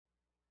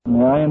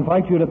May I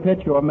invite you to pitch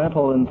your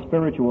mental and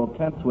spiritual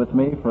tents with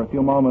me for a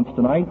few moments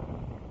tonight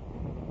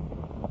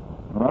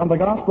around the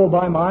Gospel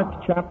by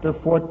Mark, chapter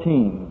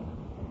 14.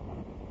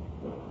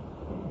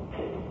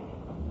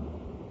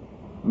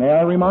 May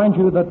I remind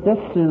you that this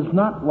is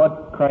not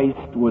what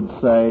Christ would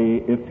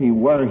say if he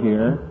were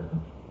here,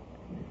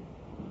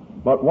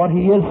 but what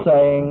he is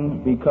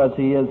saying because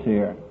he is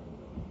here.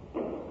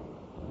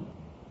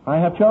 I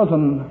have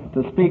chosen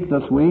to speak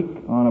this week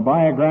on a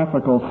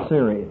biographical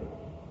series.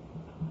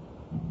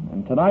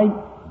 And tonight,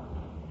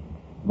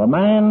 the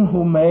man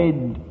who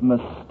made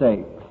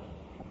mistakes.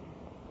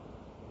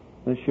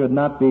 This should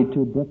not be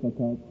too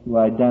difficult to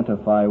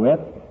identify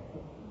with,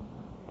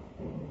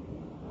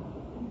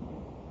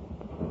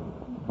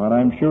 but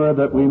I'm sure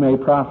that we may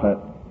profit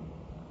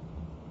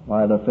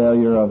by the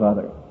failure of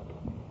others.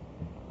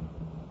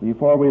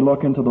 Before we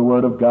look into the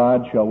Word of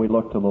God, shall we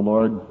look to the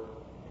Lord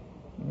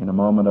in a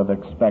moment of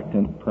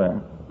expectant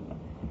prayer?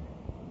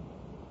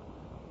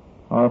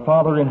 Our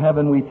Father in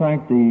heaven, we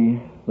thank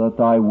Thee that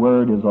Thy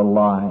Word is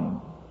alive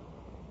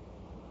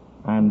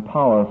and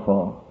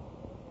powerful,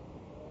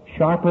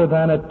 sharper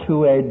than a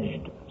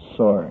two-edged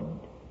sword.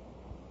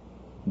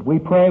 We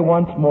pray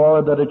once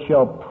more that it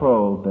shall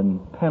probe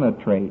and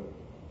penetrate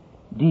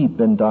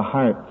deep into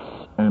hearts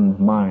and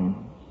minds,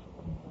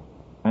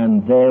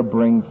 and there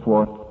bring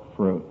forth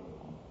fruit.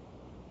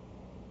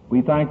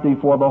 We thank Thee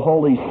for the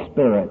Holy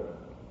Spirit,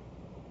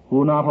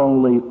 who not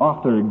only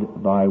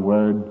authored Thy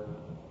Word,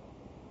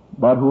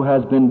 but who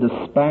has been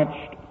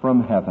dispatched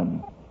from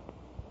heaven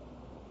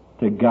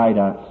to guide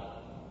us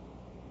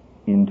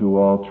into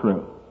all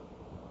truth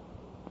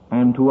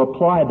and to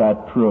apply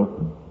that truth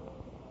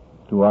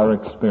to our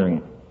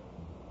experience.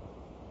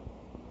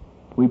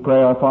 We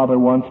pray, our Father,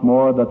 once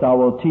more that Thou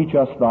wilt teach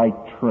us Thy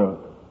truth,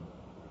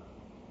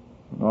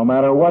 no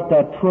matter what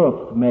that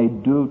truth may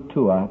do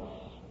to us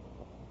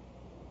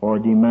or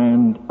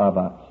demand of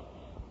us.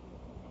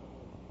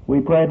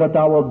 We pray that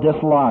Thou wilt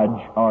dislodge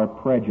our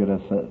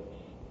prejudices,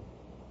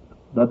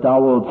 that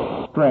Thou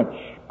wilt stretch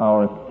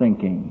our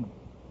thinking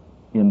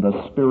in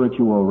the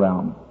spiritual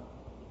realm,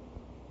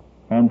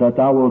 and that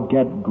Thou wilt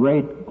get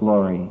great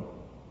glory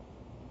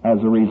as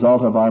a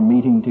result of our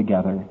meeting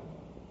together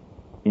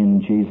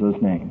in Jesus'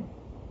 name.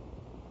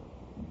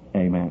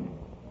 Amen.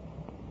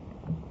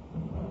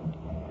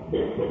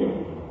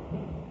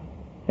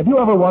 Have you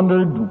ever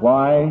wondered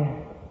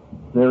why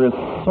there is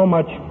so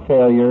much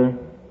failure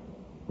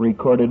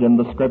recorded in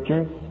the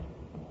Scriptures?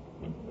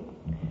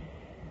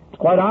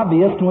 Quite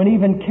obvious to an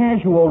even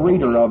casual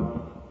reader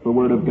of the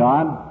Word of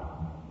God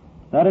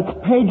that its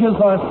pages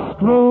are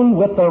strewn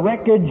with the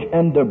wreckage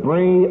and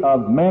debris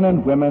of men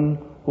and women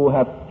who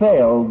have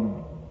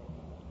failed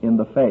in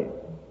the faith.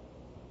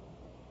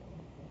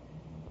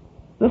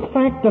 This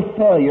fact of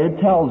failure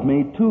tells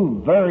me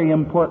two very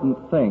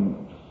important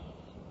things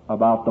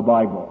about the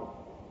Bible.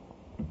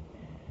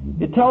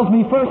 It tells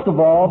me, first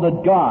of all,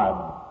 that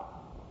God,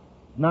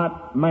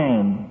 not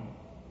man,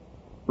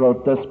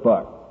 wrote this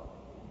book.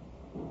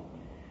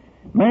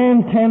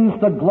 Man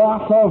tends to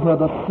gloss over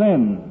the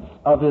sins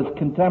of his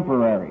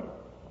contemporaries.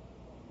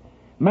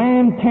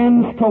 Man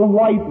tends to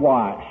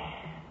whitewash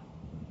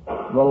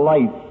the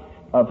life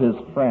of his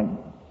friends,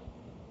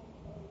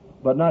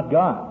 but not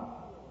God.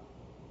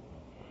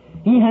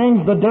 He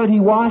hangs the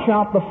dirty wash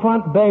out the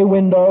front bay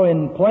window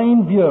in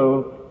plain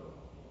view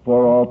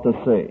for all to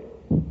see.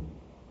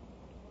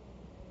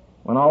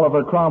 When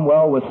Oliver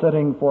Cromwell was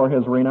sitting for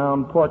his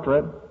renowned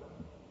portrait,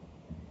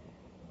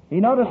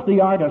 he noticed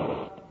the artist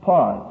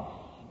pause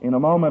in a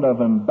moment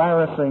of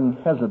embarrassing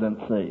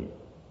hesitancy.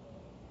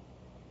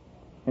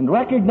 And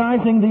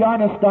recognizing the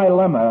artist's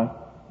dilemma,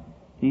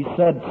 he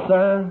said,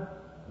 "Sir,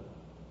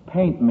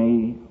 paint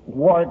me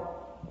wart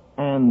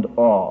and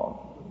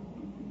all."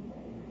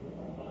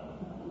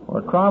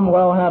 For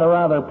Cromwell had a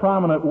rather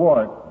prominent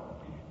wart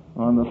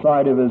on the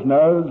side of his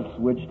nose,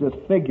 which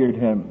disfigured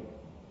him.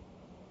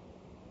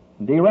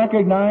 And he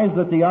recognized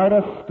that the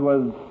artist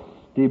was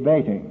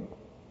debating.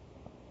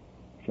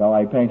 Shall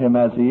I paint him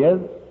as he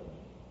is,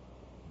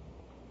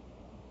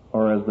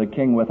 or as the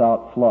king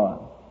without flaws?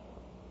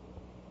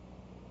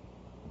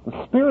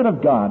 The Spirit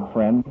of God,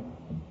 friend,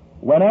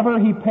 whenever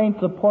He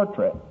paints a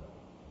portrait,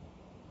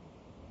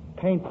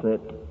 paints it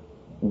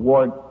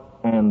wart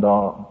and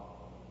all.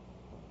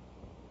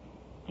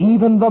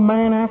 Even the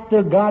man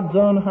after God's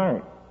own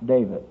heart,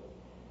 David,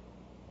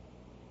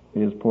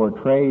 is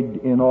portrayed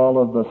in all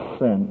of the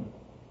sin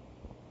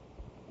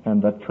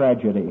and the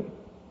tragedy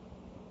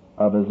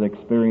of his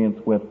experience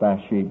with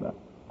Bathsheba.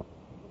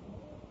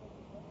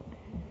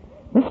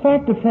 This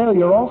fact of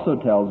failure also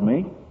tells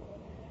me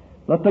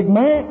that the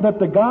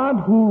God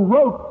who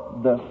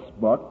wrote this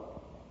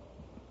book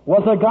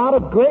was a God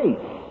of grace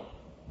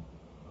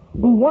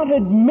who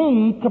wanted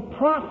me to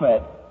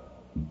profit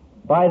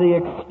by the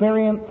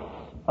experience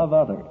of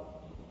others,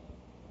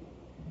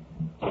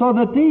 so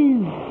that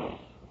these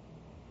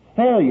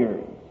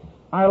failures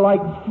are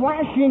like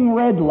flashing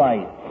red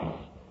lights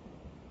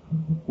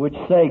which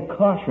say,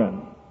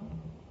 caution,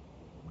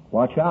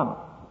 watch out,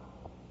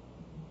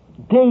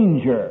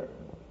 danger,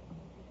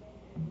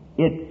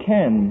 It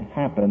can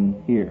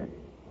happen here.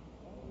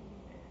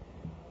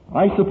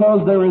 I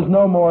suppose there is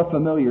no more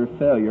familiar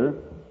failure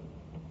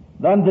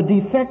than the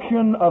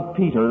defection of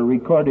Peter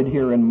recorded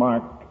here in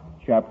Mark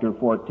chapter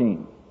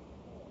 14.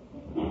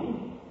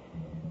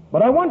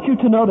 But I want you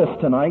to notice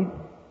tonight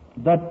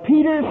that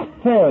Peter's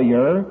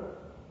failure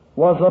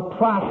was a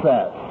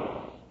process.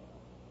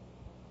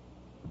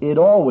 It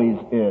always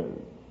is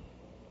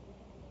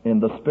in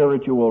the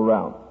spiritual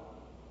realm.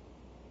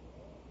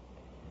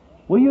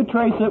 Will you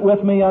trace it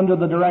with me under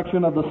the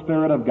direction of the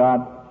Spirit of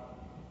God?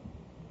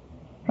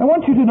 I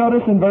want you to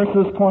notice in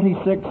verses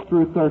 26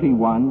 through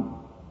 31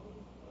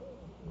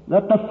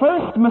 that the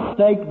first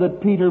mistake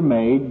that Peter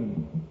made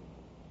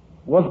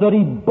was that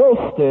he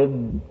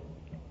boasted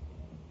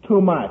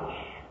too much.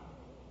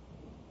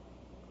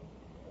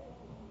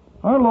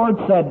 Our Lord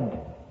said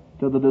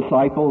to the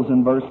disciples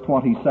in verse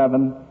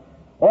 27,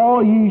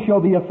 "All ye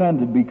shall be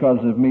offended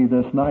because of me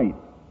this night.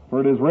 For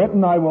it is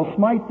written, I will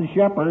smite the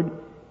shepherd,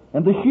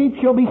 and the sheep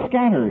shall be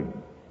scattered.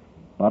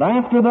 But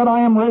after that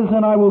I am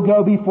risen, I will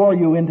go before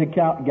you into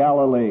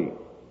Galilee."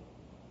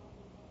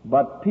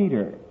 But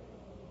Peter,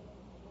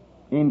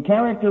 in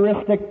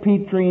characteristic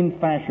Petrine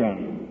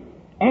fashion,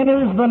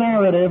 enters the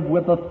narrative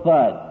with a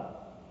thud.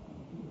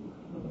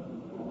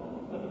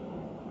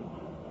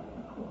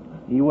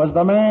 He was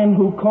the man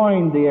who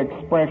coined the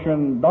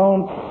expression,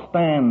 "Don't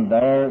stand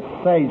there,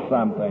 say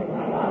something."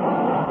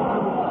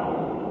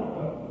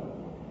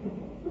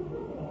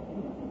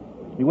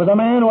 He was a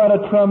man who had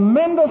a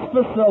tremendous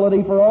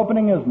facility for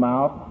opening his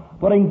mouth,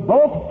 putting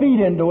both feet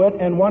into it,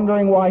 and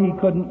wondering why he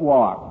couldn't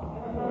walk.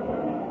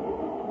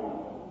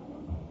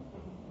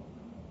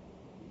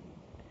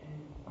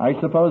 I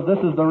suppose this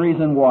is the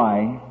reason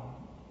why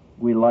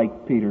we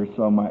like Peter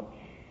so much.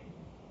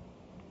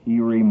 He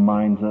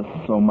reminds us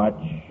so much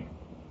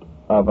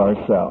of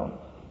ourselves.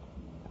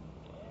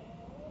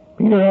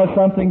 Peter has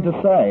something to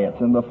say.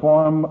 It's in the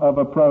form of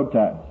a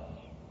protest.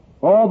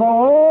 "Although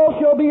all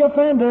shall be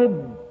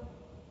offended,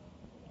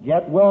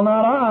 yet will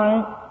not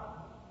I.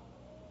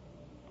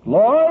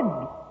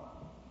 Lord,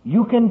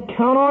 you can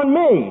count on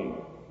me."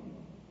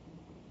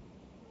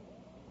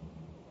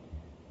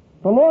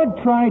 The Lord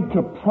tried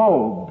to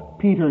probe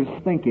Peter's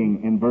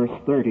thinking in verse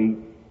 30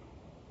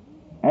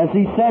 as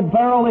he said,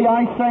 "Verily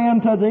I say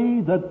unto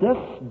thee that this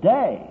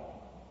day,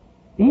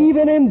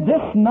 even in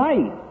this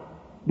night,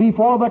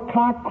 before the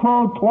cock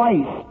crow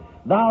twice,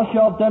 thou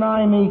shalt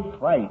deny me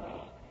thrice."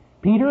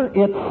 Peter,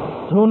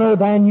 it's sooner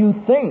than you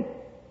think.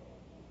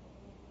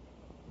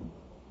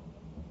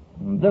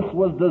 This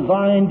was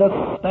designed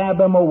to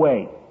stab him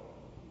away.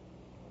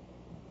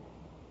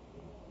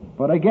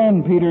 But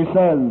again, Peter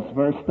says,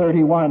 verse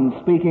 31,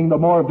 speaking the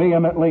more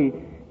vehemently,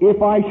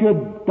 "If I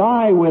should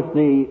die with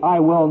thee, I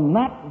will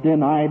not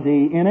deny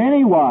thee in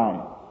any wise."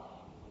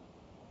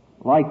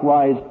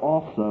 Likewise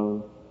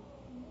also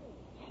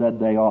said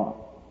they all.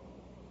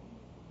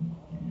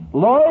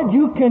 "Lord,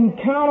 you can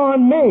count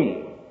on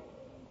me.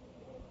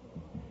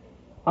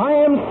 I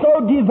am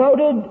so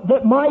devoted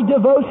that my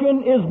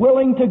devotion is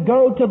willing to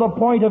go to the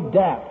point of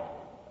death."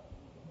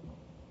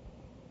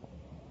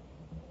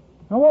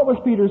 Now, what was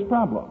Peter's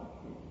problem?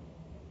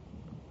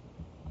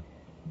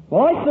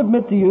 Well, I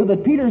submit to you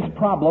that Peter's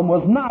problem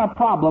was not a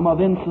problem of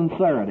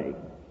insincerity.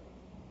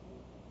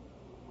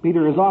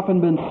 Peter has often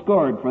been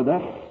scored for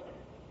this,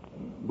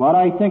 but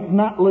I think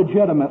not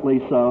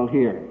legitimately so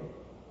here.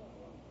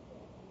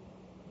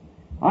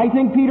 I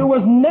think Peter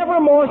was never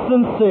more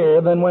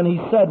sincere than when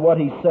he said what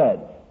he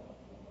said.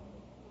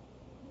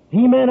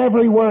 He meant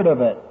every word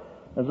of it.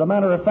 As a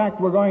matter of fact,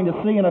 we're going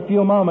to see in a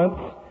few moments,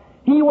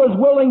 he was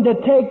willing to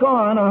take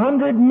on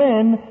 100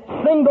 men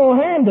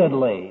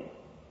single-handedly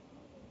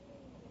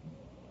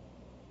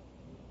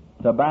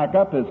to back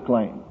up his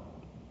claim.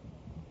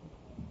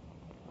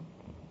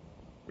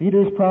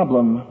 Peter's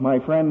problem, my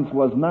friends,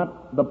 was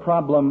not the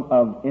problem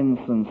of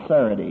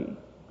insincerity.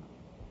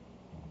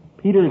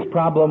 Peter's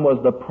problem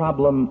was the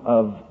problem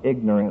of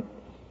ignorance.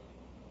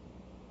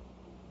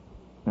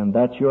 And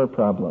that's your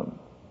problem.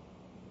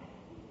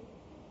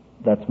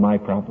 That's my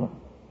problem.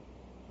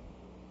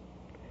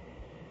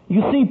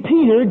 You see,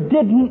 Peter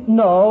didn't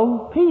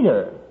know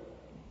Peter.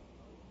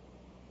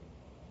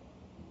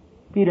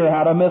 Peter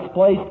had a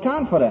misplaced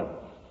confidence.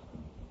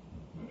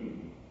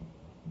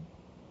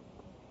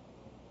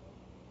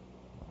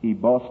 He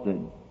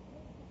boasted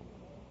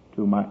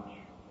too much.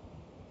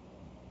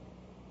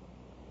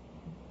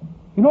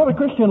 You know, the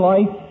Christian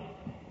life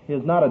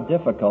is not a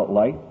difficult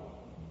life.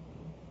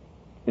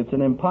 It's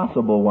an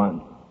impossible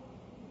one.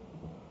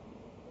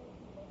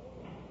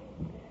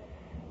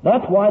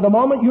 That's why the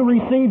moment you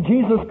received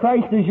Jesus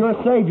Christ as your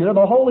Savior,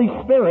 the Holy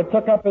Spirit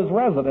took up His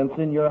residence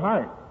in your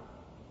heart.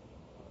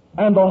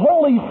 And the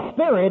Holy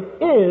Spirit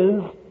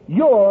is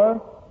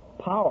your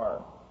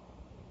power.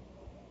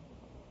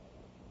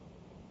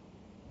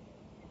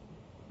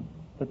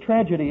 The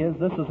tragedy is,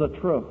 this is a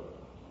truth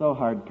so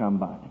hard come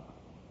by.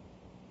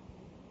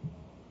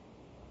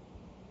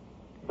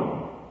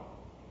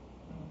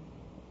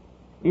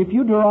 If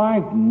you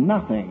derive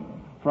nothing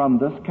from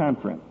this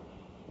conference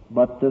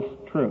but this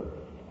truth,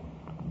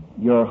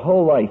 your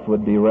whole life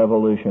would be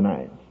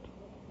revolutionized.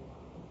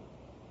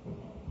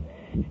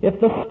 If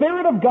the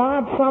Spirit of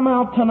God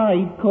somehow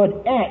tonight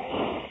could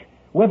etch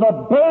with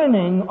a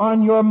burning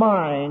on your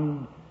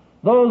mind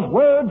those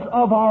words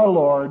of our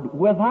Lord,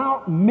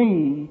 "Without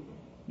me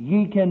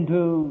ye can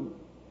do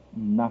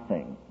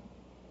nothing."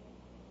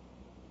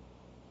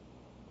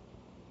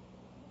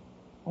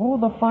 Oh,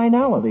 the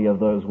finality of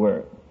those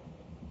words.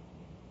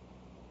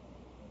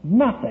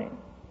 Nothing.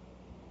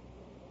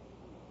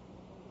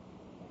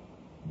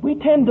 We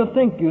tend to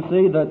think, you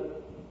see, that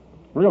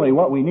really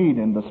what we need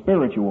in the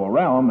spiritual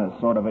realm is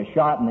sort of a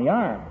shot in the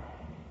arm.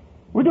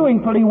 We're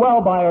doing pretty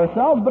well by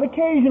ourselves, but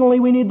occasionally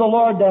we need the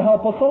Lord to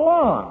help us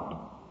along,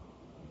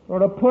 or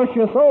to push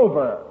us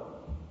over,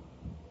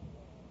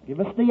 give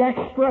us the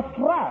extra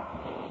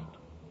thrust.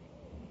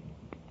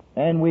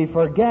 And we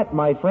forget,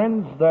 my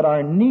friends, that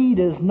our need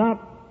is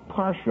not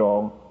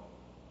partial,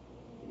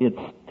 it's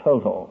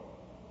total.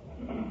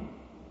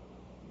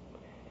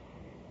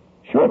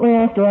 Shortly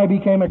after I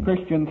became a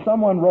Christian,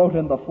 someone wrote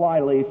in the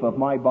flyleaf of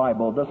my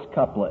Bible this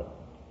couplet.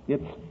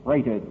 It's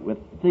freighted with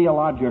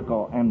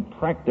theological and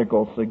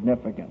practical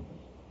significance.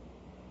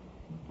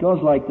 It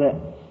goes like this: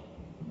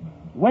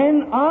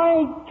 "When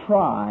I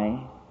try,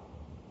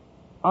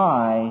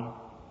 I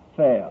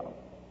fail.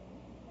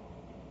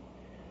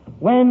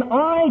 When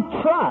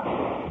I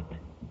trust,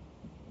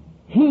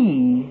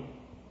 He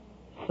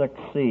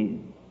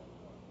succeeds."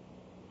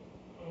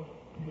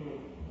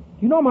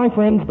 You know, my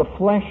friends, the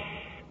flesh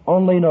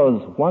only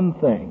knows one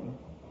thing.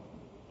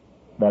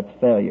 That's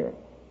failure.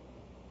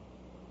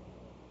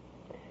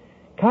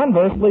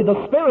 Conversely,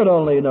 the Spirit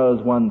only knows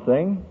one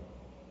thing.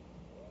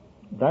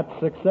 That's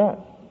success.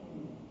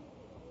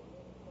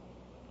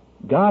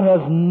 God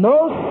has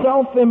no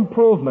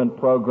self-improvement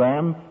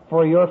program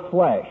for your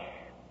flesh.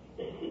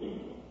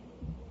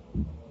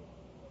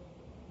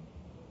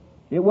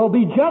 It will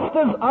be just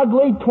as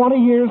ugly 20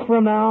 years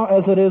from now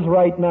as it is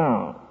right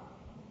now.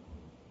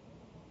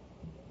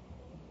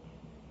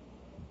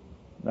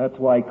 That's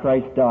why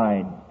Christ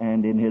died,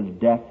 and in His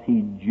death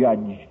He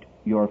judged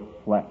your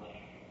flesh.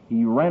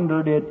 He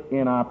rendered it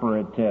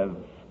inoperative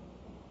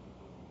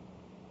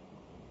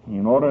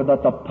in order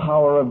that the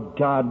power of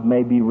God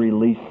may be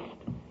released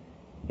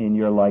in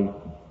your life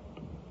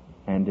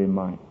and in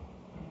mine.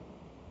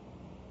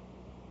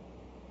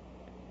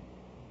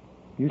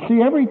 You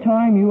see, every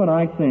time you and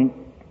I think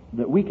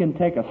that we can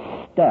take a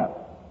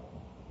step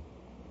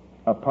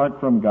apart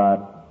from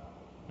God,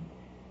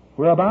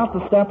 we're about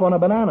to step on a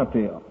banana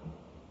peel.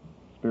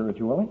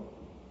 Spiritually,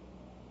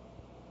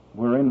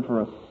 we're in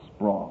for a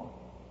sprawl.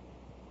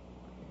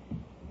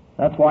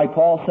 That's why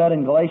Paul said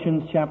in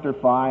Galatians chapter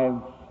 5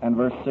 and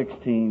verse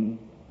 16,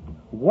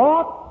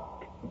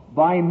 "Walk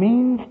by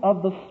means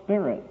of the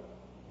Spirit,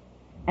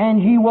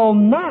 and ye will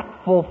not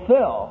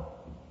fulfill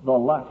the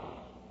lusts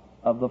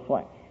of the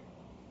flesh."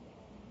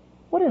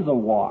 What is a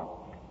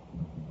walk?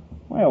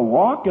 Well, a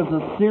walk is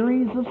a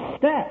series of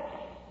steps,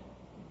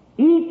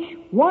 each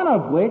one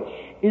of which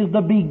is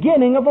the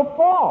beginning of a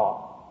fall.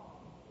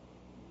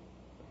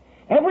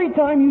 Every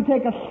time you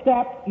take a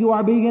step, you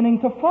are beginning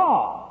to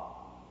fall.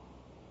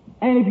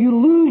 And if you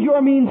lose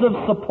your means of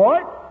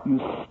support, you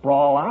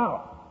sprawl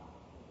out.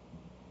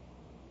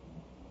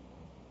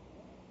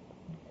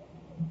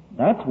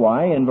 That's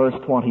why in verse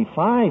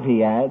 25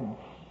 he adds,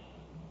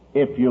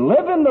 "If you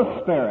live in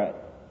the Spirit,"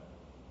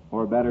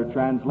 or better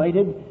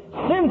translated,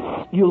 "since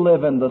you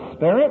live in the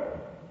Spirit,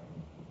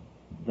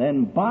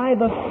 then by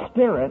the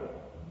Spirit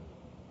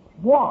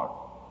walk."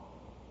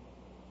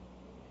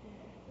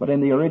 But in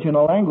the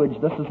original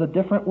language, this is a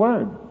different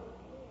word.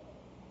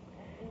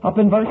 Up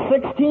in verse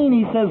 16,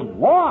 he says,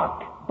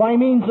 "Walk by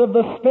means of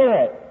the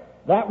Spirit."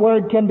 That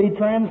word can be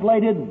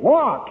translated,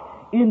 walk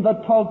in the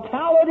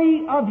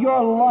totality of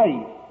your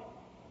life,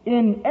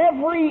 in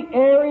every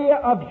area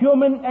of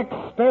human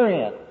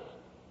experience.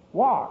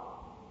 Walk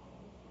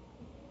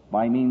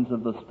by means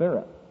of the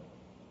Spirit.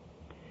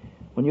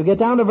 When you get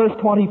down to verse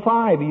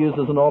 25, he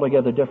uses an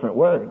altogether different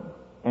word,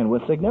 and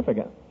with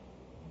significance.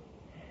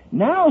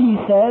 Now he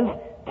says,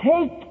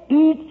 take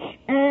each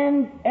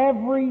and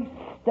every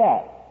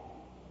step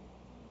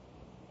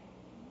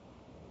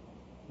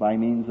by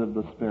means of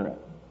the Spirit.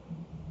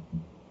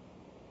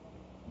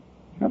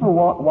 You ever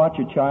watch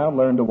a child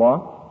learn to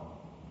walk?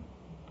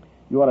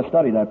 You ought to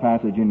study that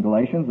passage in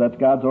Galatians. That's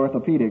God's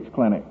orthopedics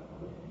clinic.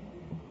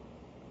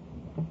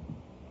 You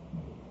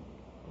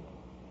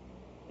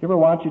ever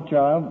watch a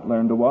child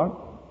learn to walk?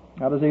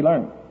 How does he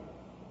learn?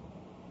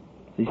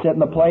 Does he sit in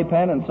the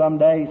playpen and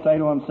someday say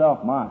to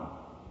himself, "My,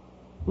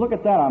 look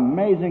at that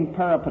amazing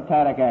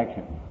peripatetic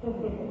action.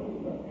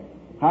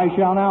 I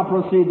shall now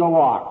proceed to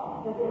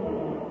walk."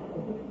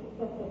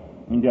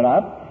 And get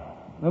up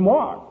and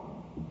walk.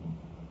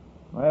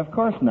 Why, of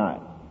course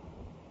not.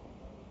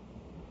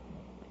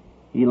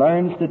 He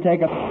learns to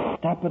take a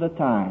step at a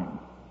time.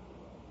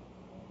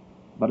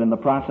 But in the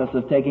process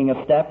of taking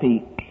a step,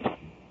 he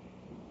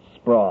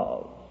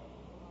sprawls.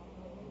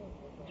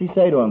 What's he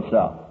say to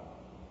himself?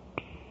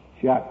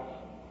 "Shucks,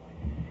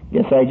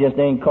 guess I just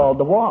ain't called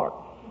to walk."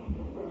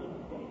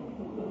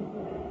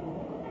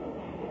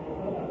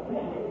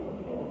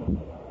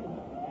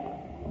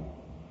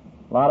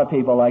 A lot of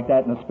people like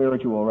that in the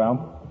spiritual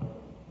realm.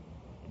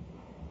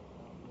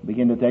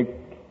 Begin to take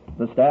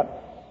the steps.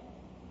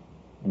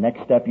 The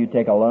next step you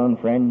take alone,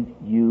 friend,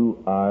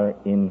 you are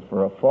in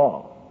for a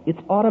fall. It's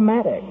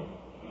automatic.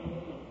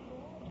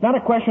 It's not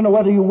a question of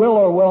whether you will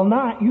or will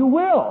not. You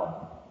will.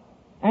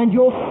 And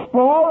you'll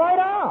sprawl right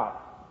out.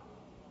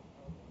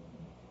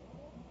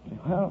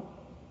 Well,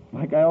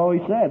 like I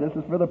always said, this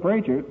is for the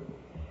preachers.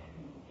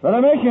 For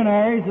the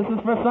missionaries, this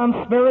is for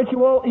some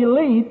spiritual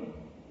elite.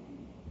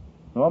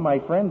 Well, my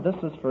friend, this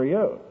is for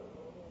you.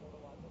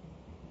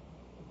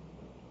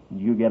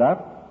 You get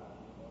up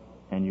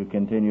and you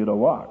continue to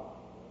walk.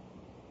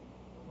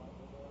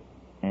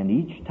 And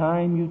each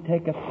time you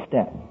take a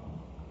step,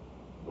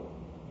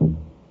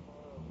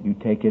 you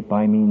take it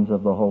by means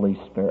of the Holy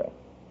Spirit.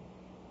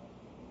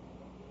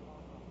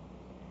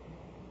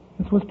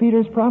 This was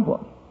Peter's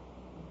problem.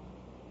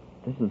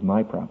 This is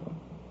my problem.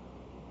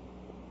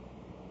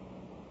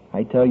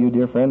 I tell you,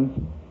 dear friends,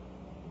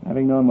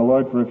 having known the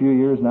Lord for a few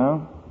years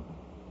now,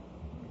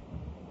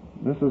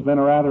 this has been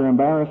a rather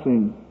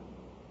embarrassing,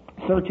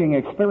 searching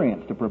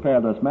experience to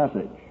prepare this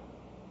message.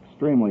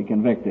 Extremely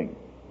convicting.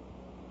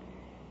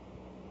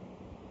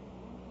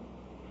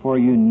 For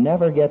you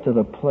never get to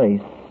the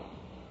place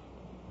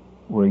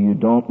where you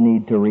don't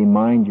need to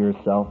remind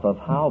yourself of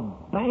how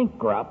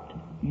bankrupt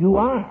you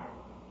are.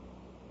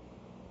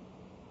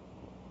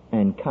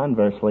 And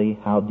conversely,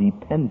 how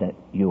dependent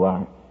you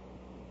are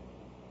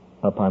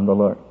upon the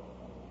Lord.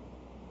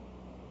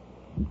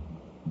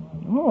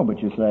 Oh, but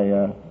you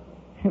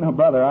say,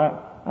 brother,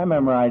 I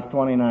memorized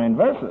 29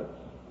 verses.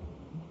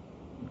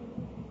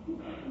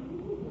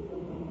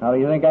 How do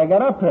you think I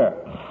got up here?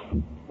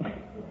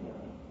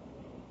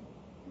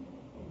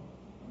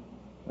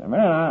 Man,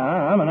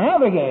 I'm a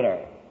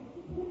navigator.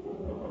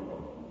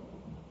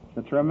 It's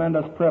a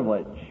tremendous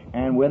privilege.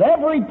 And with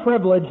every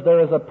privilege,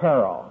 there is a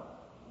peril.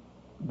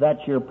 That's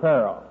your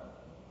peril.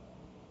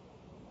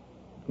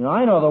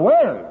 I know the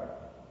Word.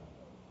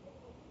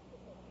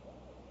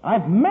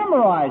 I've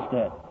memorized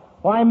it.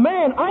 Why,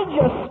 man, I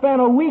just spent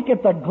a week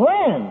at the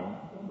Glen.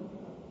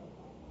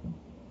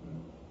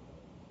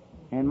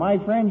 And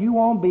my friend, you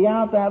won't be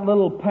out that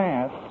little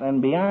pass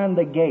and beyond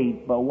the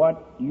gate but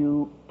what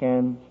you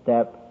can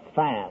step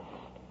fast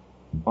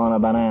on a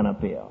banana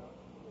peel.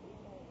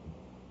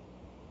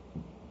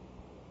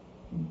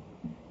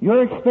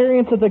 Your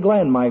experience at the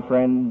Glen, my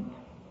friend,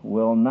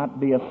 will not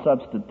be a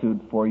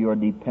substitute for your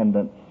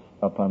dependence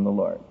upon the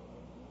Lord.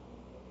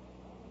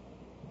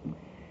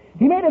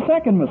 He made a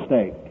second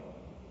mistake.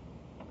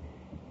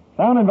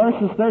 Found in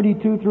verses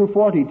 32 through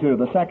 42,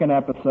 the second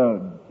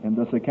episode in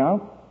this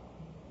account.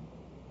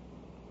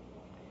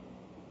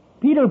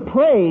 Peter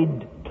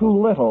prayed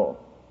too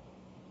little.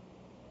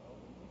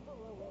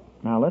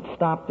 Now let's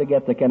stop to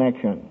get the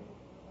connection.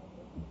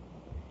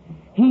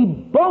 He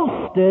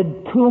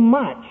boasted too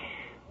much.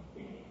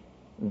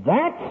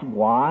 That's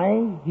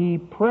why he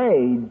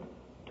prayed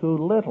too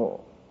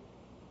little.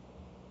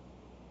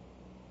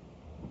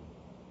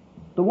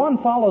 The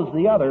one follows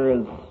the other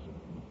as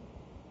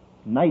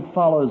night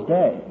follows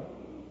day.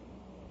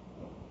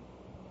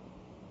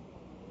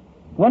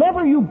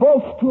 Whenever you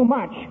boast too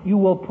much, you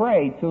will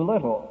pray too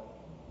little.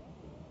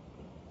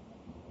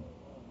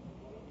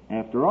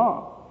 After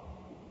all,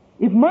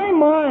 if my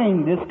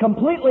mind is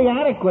completely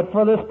adequate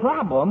for this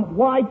problem,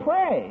 why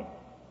pray?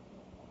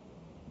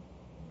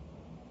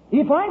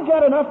 If I've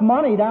got enough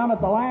money down at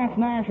the Last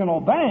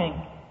National Bank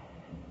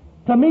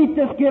to meet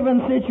this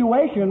given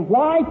situation,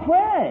 why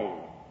pray?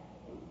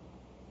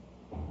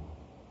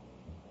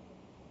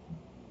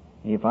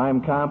 If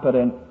I'm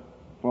competent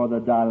for the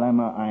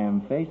dilemma I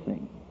am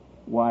facing,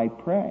 why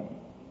pray?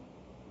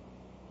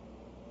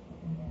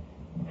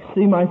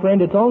 See, my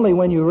friend, it's only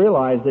when you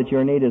realize that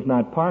your need is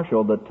not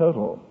partial but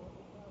total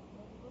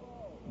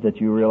that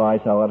you realize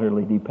how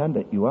utterly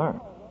dependent you are.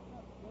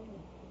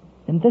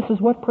 And this is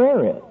what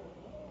prayer is.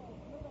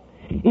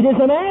 It is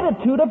an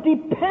attitude of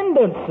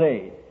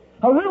dependency,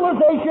 a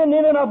realization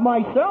in and of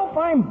myself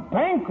I'm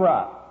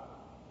bankrupt,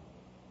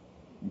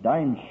 and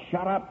I'm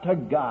shut up to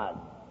God.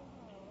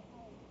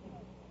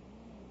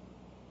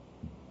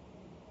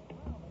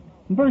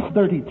 In verse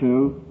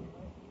 32,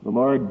 the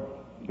Lord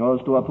goes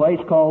to a place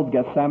called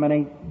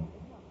Gethsemane.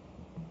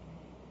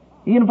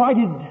 He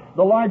invited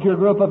the larger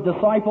group of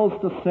disciples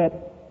to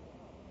sit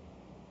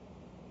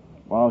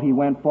while he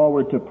went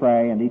forward to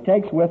pray, and he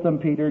takes with him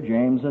Peter,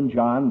 James, and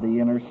John,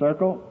 the inner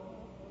circle.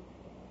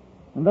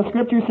 And the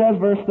Scripture says,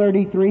 verse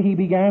 33, he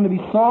began to be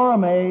sore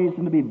amazed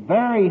and to be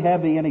very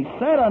heavy, and he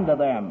said unto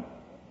them,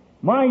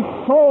 My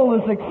soul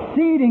is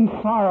exceeding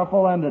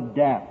sorrowful unto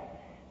death.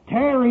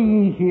 Tarry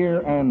ye here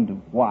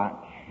and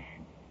watch.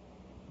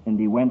 And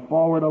he went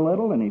forward a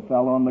little, and he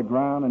fell on the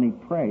ground, and he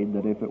prayed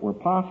that if it were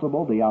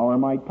possible, the hour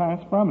might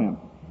pass from him.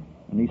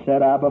 And he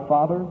said, Abba,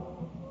 Father,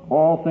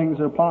 all things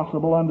are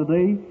possible unto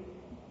thee.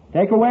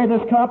 Take away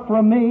this cup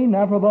from me,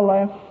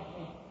 nevertheless,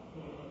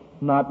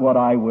 not what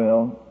I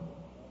will,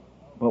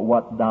 but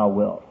what thou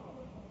wilt.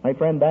 My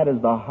friend, that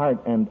is the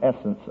heart and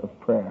essence of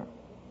prayer.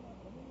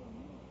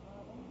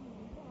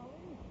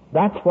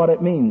 That's what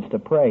it means to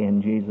pray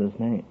in Jesus'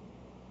 name.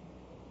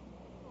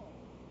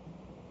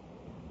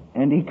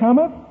 And he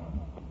cometh,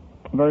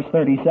 verse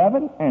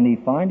 37, and he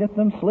findeth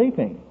them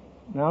sleeping.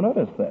 Now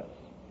notice this.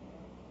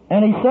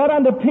 And he said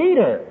unto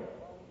Peter,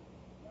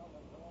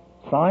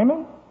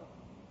 Simon,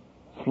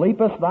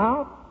 sleepest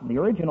thou? The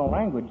original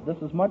language, this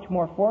is much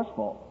more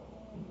forceful.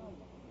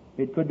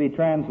 It could be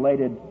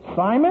translated,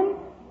 Simon,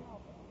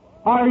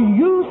 are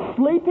you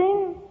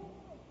sleeping?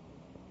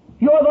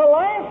 You're the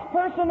last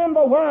person in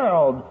the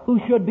world who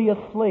should be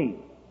asleep.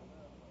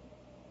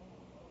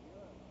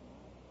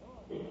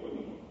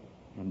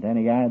 And then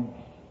he adds,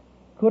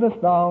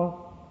 couldst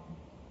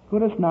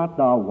not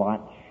thou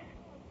watch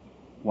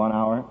 1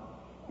 hour?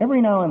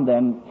 Every now and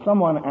then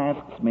someone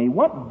asks me,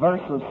 what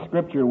verse of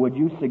Scripture would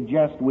you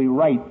suggest we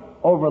write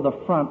over the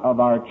front of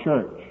our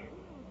church?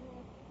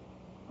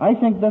 I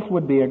think this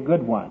would be a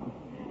good one.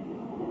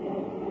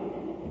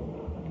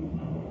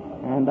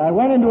 And I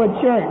went into a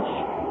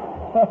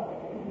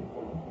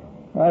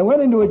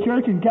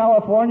church in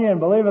California, and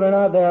believe it or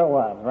not, there it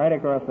was, right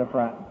across the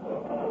front.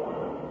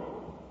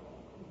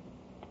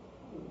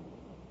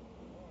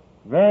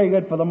 Very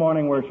good for the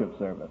morning worship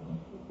service.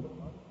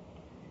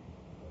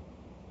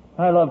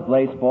 I love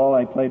baseball.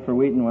 I played for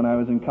Wheaton when I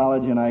was in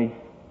college, and I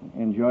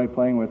enjoy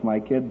playing with my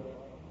kids.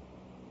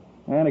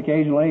 And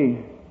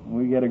occasionally,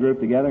 we get a group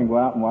together and go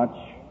out and watch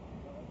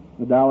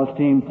the Dallas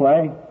team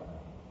play.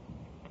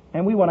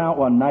 And we went out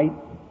one night.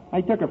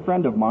 I took a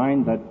friend of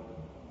mine that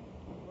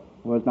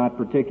was not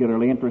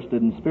particularly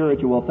interested in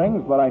spiritual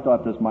things, but I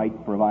thought this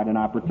might provide an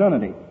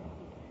opportunity.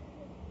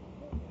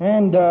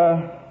 And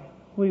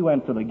we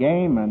went to the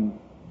game, and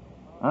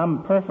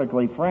I'm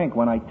perfectly frank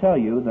when I tell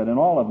you that in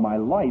all of my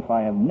life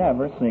I have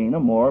never seen a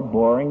more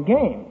boring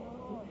game.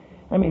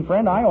 I mean,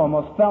 friend, I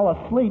almost fell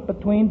asleep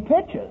between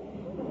pitches.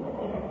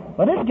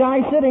 But this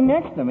guy sitting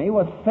next to me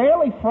was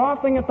fairly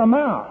frothing at the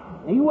mouth.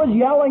 He was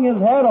yelling his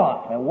head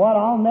off at what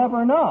I'll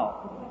never know.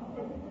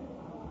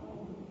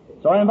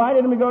 So I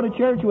invited him to go to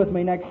church with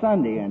me next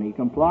Sunday, and he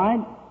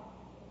complied.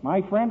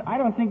 My friend, I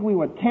don't think we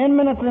were 10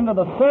 minutes into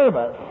the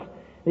service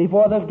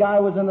before this guy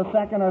was in the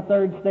second or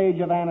third stage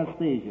of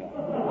anesthesia.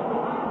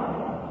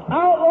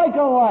 Out like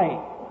a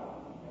light.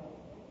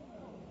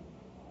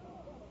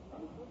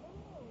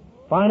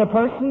 Find a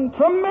person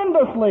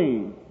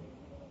tremendously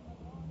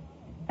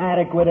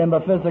adequate in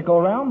the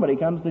physical realm, but he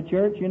comes to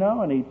church,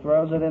 and he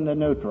throws it into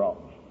neutral.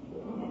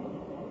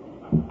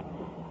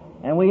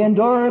 And we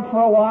endure it for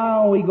a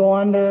while, we go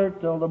under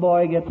till the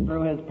boy gets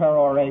through his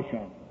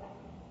peroration.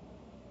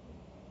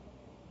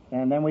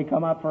 And then we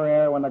come up for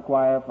air when the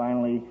choir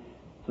finally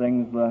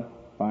sings the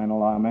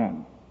final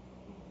Amen.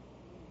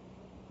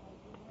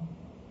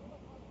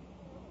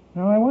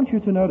 Now I want you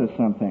to notice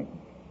something.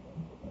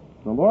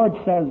 The Lord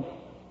says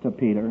to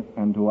Peter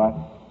and to us,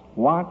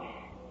 watch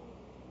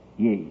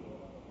ye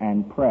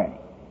and pray,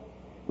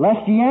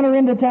 lest ye enter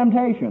into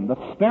temptation.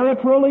 The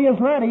spirit truly is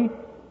ready,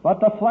 but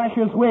the flesh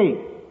is weak.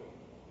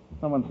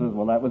 Someone says,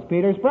 well, that was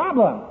Peter's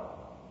problem.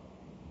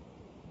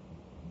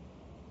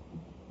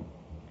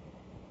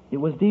 It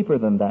was deeper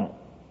than that.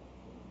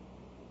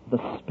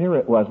 The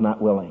spirit was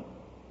not willing.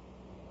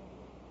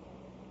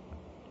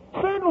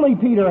 Certainly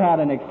Peter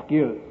had an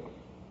excuse,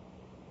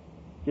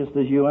 just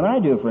as you and I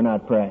do for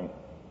not praying.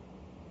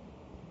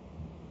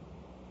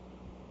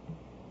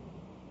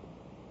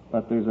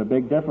 But there's a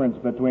big difference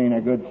between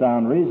a good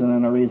sound reason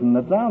and a reason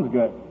that sounds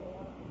good.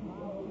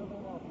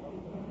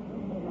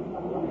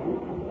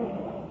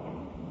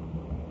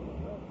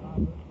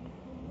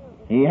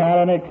 He had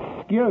an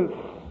excuse.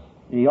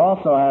 He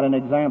also had an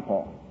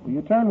example. Will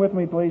you turn with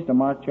me, please, to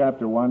Mark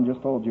chapter 1?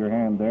 Just hold your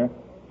hand there.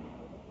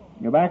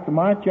 Go back to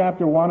Mark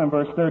chapter 1 and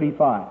verse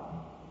 35.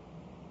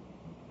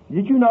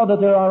 Did you know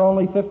that there are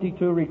only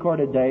 52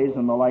 recorded days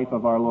in the life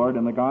of our Lord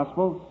in the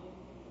Gospels?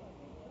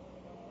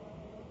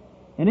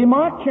 And in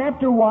Mark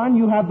chapter 1,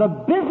 you have the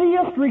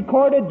busiest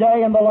recorded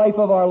day in the life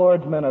of our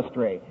Lord's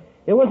ministry.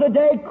 It was a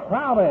day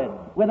crowded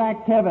with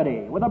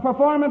activity, with a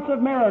performance of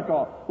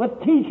miracle, with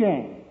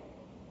teaching.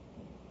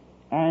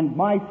 And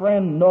my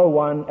friend, no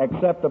one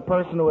except the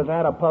person who has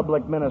had a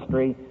public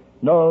ministry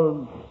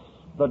knows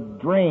the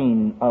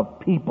drain of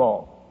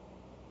people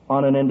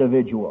on an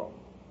individual.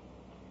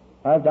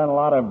 I've done a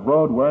lot of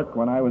road work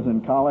when I was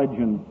in college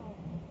and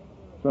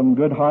some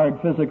good hard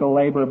physical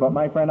labor, but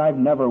my friend, I've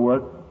never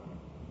worked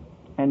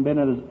and been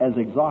as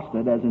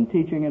exhausted as in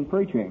teaching and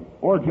preaching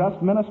or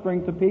just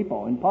ministering to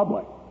people in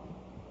public.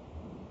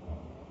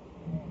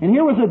 And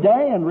here was a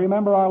day, and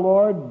remember our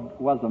Lord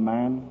was a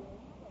man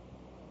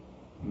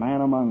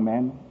among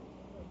men.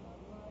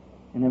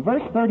 And in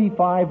verse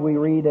 35 we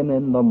read, and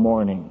in the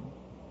morning.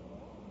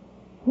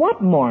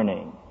 What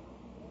morning?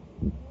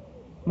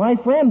 My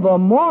friend, the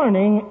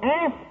morning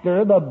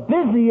after the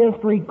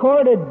busiest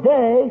recorded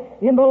day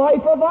in the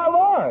life of our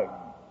Lord.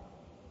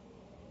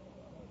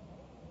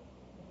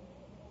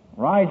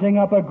 Rising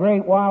up a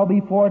great while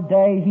before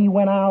day, he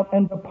went out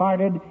and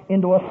departed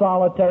into a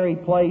solitary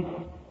place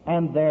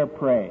and there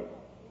prayed.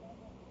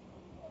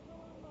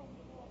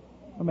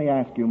 Let me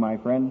ask you, my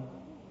friend,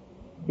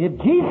 If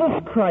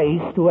Jesus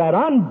Christ, who had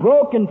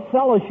unbroken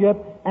fellowship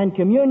and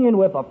communion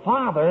with the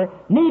Father,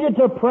 needed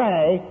to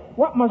pray,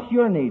 what must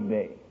your need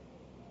be?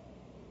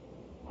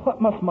 What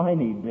must my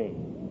need be?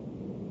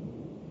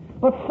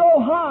 But so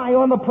high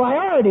on the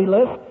priority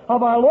list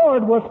of our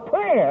Lord was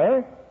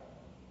prayer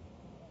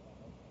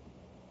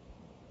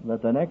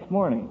that the next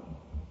morning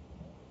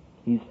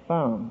he's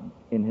found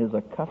in his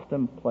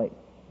accustomed place.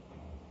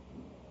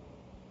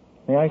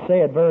 May I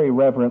say it very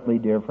reverently,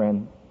 dear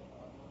friend?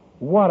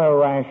 What a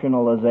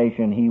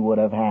rationalization he would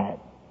have had.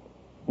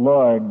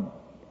 Lord,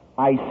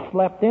 I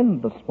slept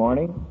in this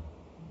morning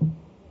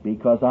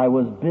because I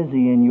was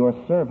busy in your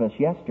service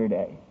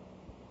yesterday.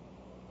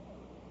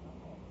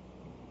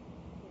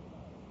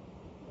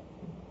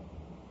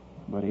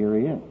 But here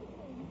he is.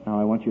 Now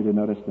I want you to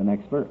notice the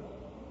next verse.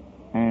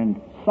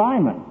 And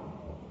Simon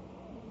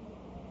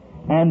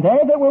and they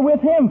that were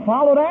with him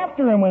followed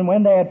after him, and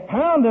when they had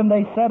found him,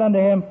 they said unto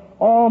him,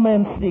 All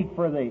men seek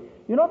for thee.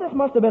 You know, this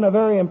must have been a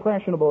very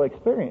impressionable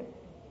experience.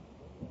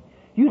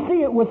 You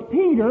see, it was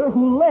Peter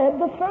who led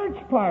the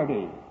search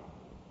party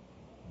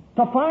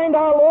to find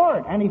our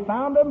Lord, and he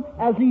found him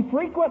as he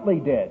frequently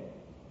did,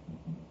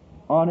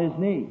 on his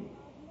knees.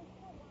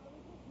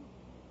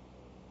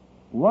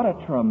 What a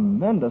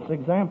tremendous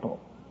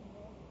example.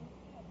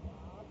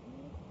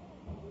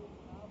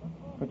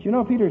 But you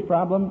know, Peter's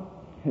problem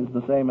is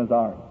the same as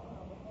ours.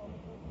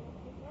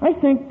 I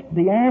think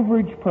the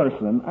average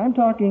person, I'm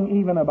talking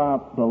even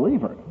about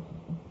believers,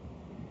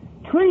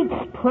 treats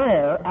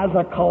prayer as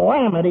a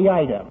calamity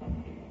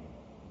item.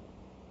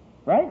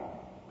 Right?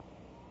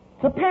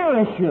 It's a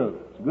parachute.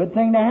 It's a good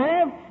thing to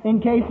have in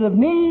case of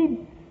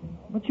need,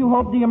 but you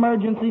hope the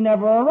emergency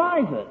never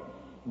arises.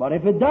 But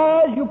if it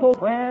does, you pull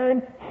prayer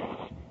and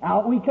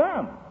out we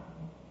come.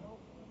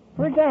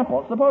 For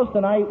example, suppose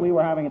tonight we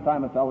were having a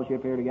time of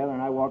fellowship here together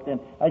and I walked in.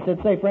 I said,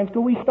 say, friends,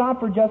 could we stop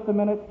for just a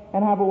minute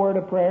and have a word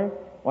of prayer?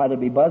 Why, they'd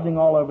be buzzing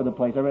all over the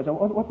place. Everybody said,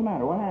 what's the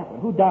matter? What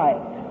happened? Who died?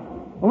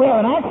 We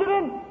have an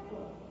accident?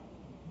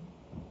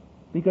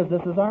 Because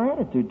this is our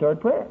attitude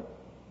toward prayer.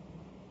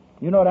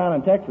 You know, down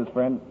in Texas,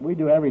 friend, we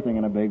do everything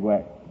in a big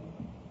way.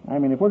 I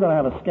mean, if we're going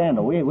to have a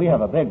scandal, we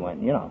have a big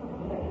one, you know.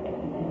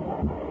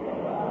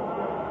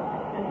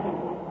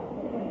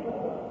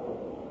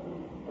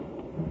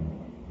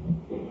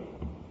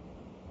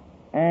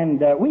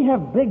 And we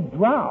have big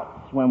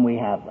droughts when we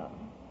have them.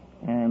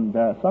 And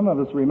some of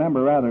us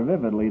remember rather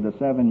vividly the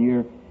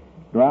 7-year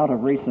drought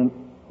of recent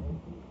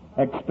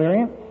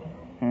experience.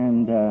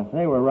 And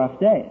they were rough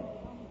days.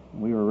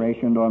 We were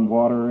rationed on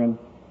water and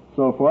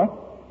so forth.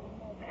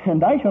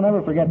 And I shall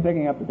never forget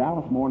picking up the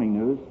Dallas Morning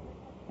News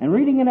and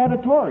reading an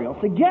editorial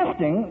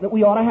suggesting that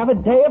we ought to have a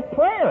day of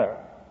prayer.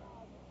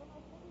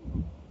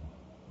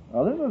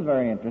 Well, this was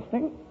very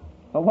interesting.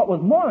 But what was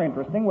more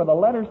interesting were the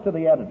letters to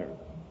the editors.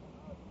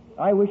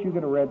 I wish you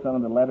could have read some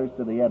of the letters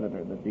to the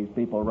editor that these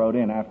people wrote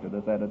in after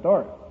this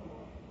editorial.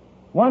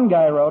 One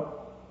guy wrote,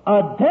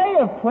 "A day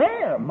of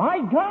prayer! My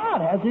God,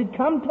 has it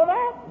come to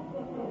that?"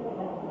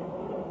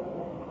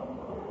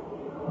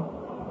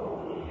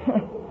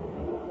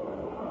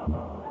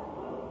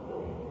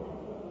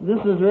 This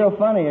is real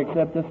funny,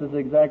 except this is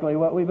exactly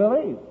what we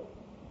believe.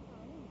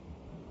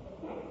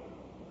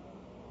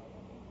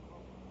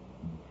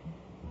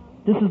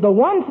 This is the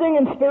one thing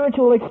in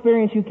spiritual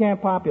experience you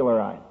can't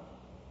popularize.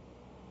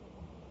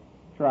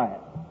 Try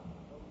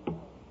it.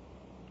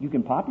 You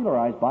can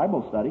popularize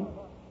Bible study.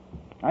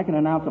 I can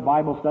announce a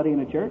Bible study in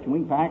a church and we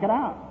can pack it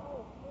out.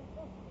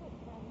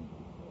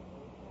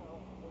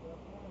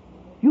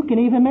 You can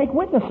even make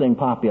witnessing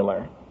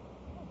popular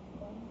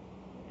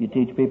if you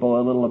teach people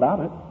a little about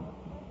it.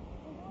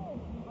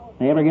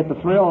 They ever get the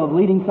thrill of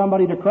leading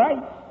somebody to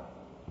Christ?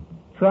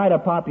 Try to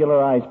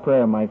popularize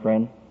prayer, my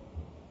friend.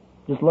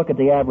 Just look at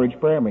the average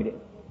prayer meeting.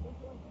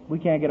 We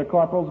can't get a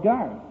corporal's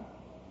guard.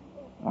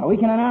 We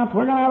can announce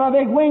we're going to have a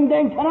big wing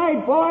ding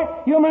tonight, boy.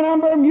 You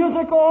remember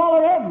musical, all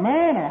of it?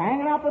 Man, they're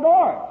hanging out the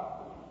doors.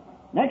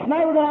 Next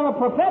night we're going to have a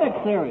prophetic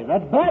series.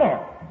 That's better.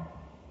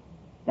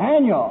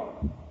 Daniel.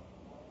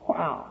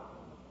 Wow.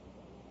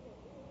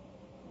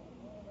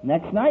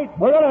 Next night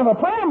we're going to have a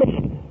prayer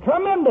meeting.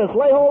 Tremendous.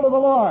 Lay hold of the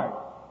Lord.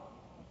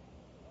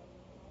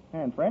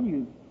 And friend,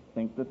 you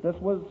think that this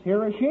was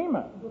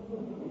Hiroshima.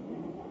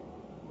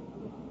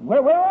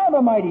 Where are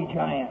the mighty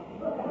giants?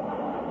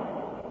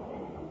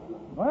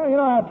 Well, you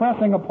know, a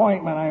pressing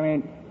appointment, I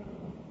mean,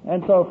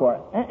 and so forth.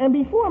 And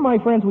before, my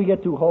friends, we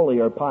get too holy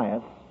or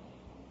pious,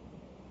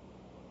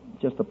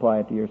 just apply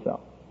it to yourself.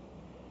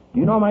 Do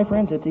you know, my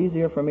friends, it's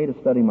easier for me to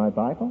study my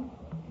Bible.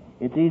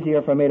 It's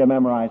easier for me to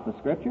memorize the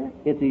Scripture.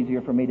 It's easier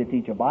for me to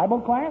teach a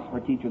Bible class or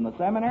teach in the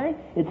seminary.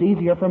 It's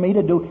easier for me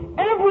to do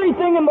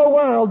everything in the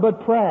world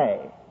but pray.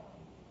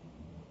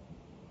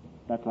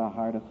 That's a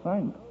hard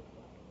assignment.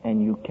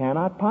 And you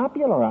cannot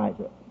popularize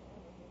it.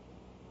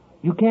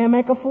 You can't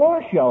make a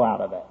floor show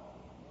out of it.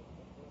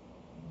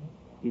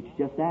 It's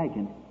just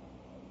agony.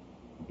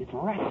 It's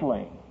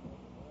wrestling.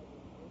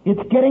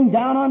 It's getting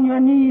down on your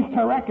knees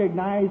to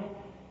recognize,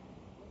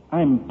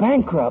 I'm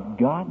bankrupt,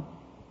 God.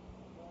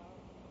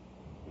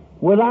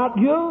 Without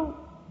you,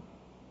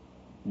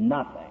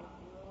 Nothing.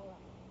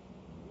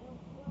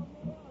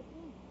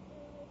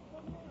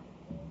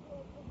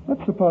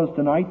 Let's suppose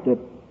tonight that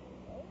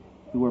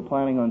you were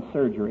planning on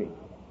surgery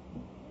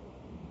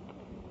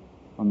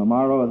on the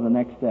morrow of the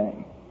next day,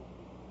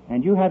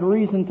 and you had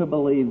reason to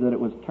believe that it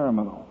was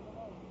terminal.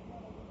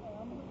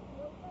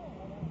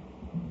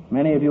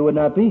 Many of you would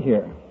not be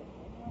here.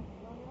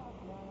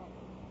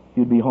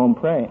 You'd be home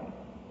praying.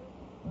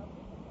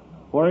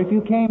 Or if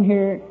you came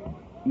here,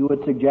 you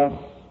would suggest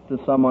to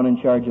someone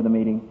in charge of the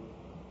meeting,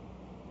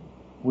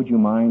 would you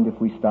mind if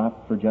we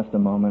stopped for just a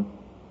moment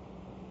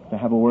to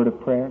have a word of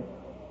prayer?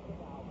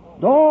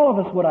 All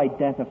of us would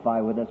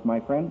identify with this, my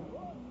friend.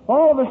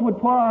 All of us would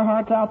pour our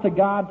hearts out to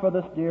God for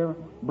this dear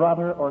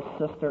brother or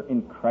sister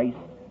in Christ,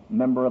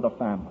 member of the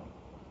family.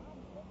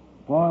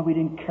 Boy, we'd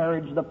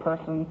encourage the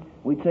person.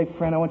 We'd say,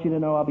 friend, I want you to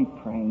know I'll be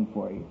praying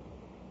for you.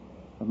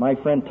 But my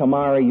friend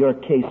Tamara, your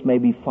case may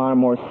be far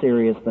more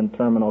serious than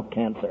terminal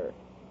cancer.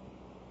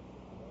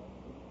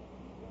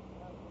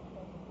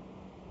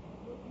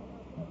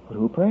 But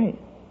who prays?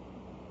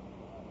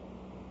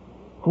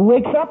 Who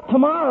wakes up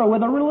tomorrow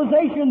with a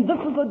realization this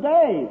is a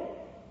day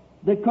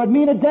that could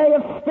mean a day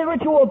of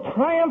spiritual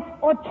triumph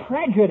or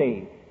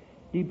tragedy,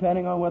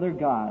 depending on whether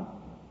God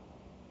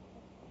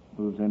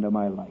moves into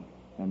my life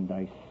and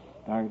I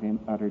start in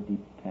utter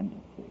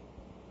dependency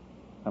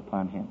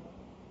upon Him.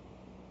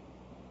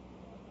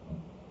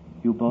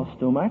 You boast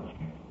too much,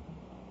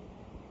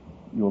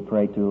 you'll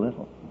pray too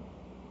little.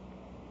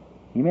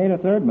 He made a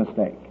third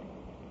mistake.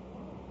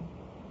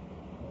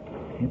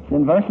 It's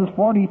in verses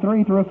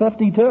 43 through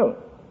 52.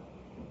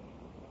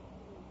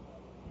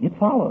 It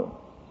follows.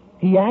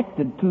 He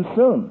acted too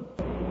soon.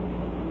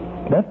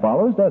 That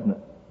follows, doesn't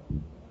it?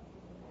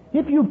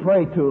 If you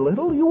pray too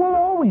little, you will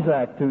always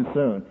act too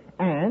soon,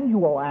 and you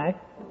will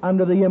act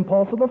under the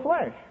impulse of the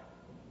flesh.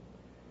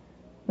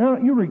 Now,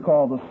 you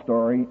recall the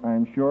story,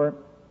 I'm sure.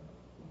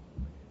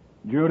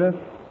 Judas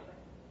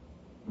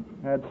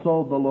had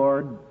sold the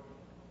Lord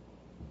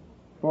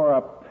for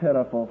a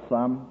pitiful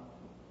sum.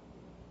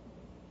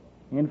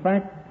 In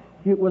fact,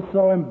 it was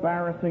so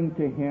embarrassing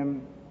to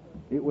him,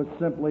 it was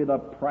simply the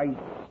price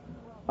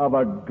of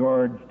a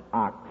gorged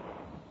ox,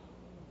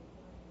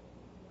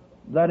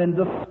 that in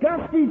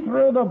disgust he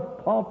threw the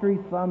paltry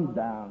sum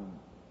down.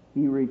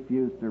 He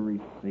refused to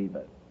receive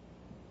it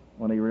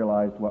when he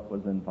realized what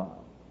was involved.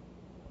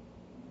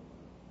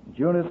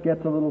 Judas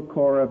gets a little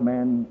corps of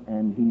men,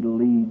 and he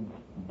leads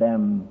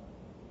them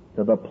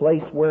to the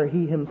place where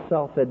he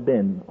himself had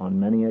been on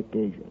many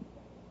occasions,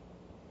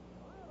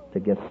 to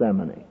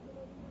Gethsemane.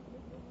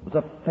 It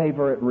was a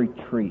favorite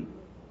retreat,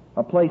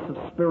 a place of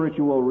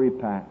spiritual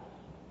repast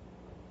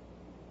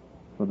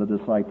for the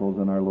disciples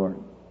and our Lord.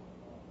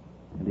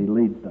 And he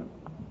leads them.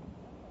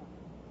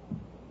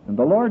 And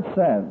the Lord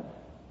says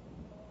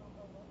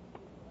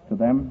to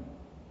them,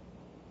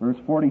 verse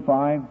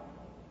 45,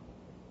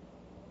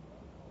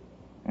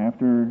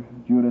 after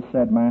Judas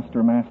said,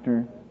 Master,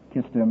 Master,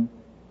 kissed him.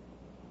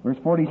 Verse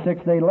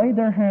 46, they laid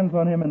their hands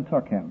on him and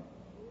took him.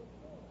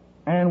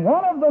 And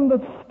one of them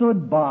that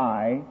stood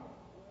by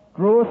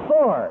drew a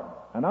sword.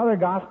 Another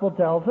gospel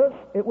tells us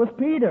it was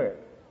Peter.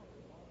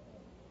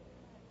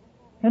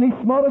 And he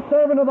smote a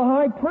servant of the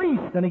high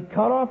priest, and he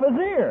cut off his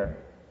ear.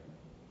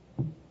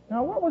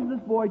 Now, what was this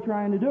boy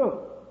trying to do?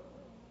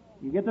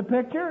 You get the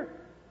picture?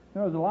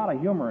 There's a lot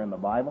of humor in the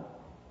Bible.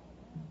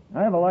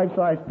 I have a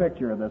life-size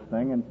picture of this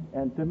thing,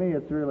 and to me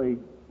it's really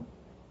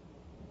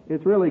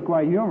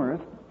quite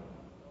humorous,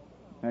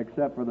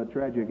 except for the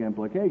tragic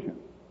implications.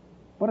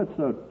 But it's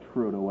so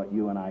true to what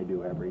you and I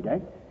do every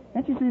day.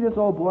 Can't you see this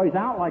old boy's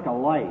out like a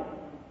light?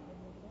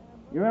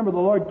 You remember the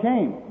Lord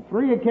came on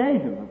 3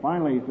 occasions, and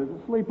finally he says,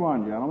 sleep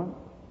on, gentlemen.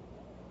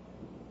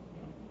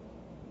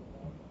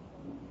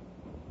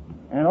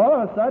 And all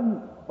of a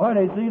sudden, boy,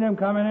 they seen him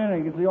coming in,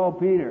 and you can see old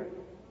Peter.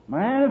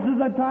 Man, this is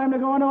the time to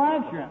go into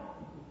action.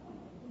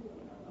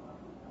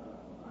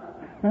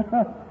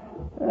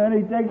 And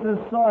he takes his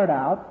sword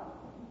out,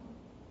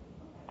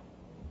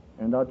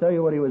 and I'll tell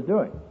you what he was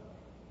doing.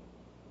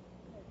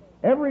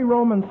 Every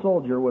Roman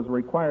soldier was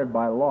required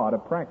by law to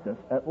practice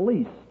at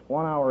least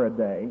 1 hour a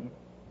day,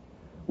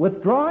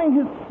 withdrawing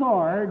his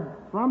sword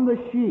from the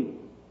sheath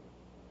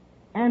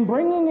and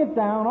bringing it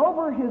down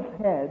over his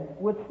head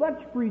with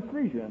such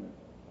precision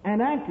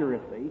and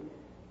accuracy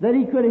that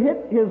he could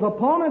hit his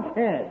opponent's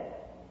head,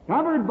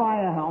 covered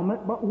by a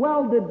helmet but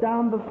welded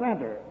down the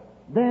center,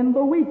 then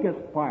the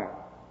weakest part.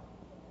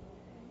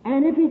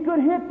 And if he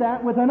could hit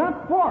that with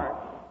enough force,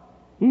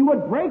 he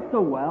would break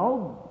the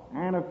weld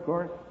and, of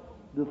course,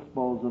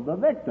 dispose of the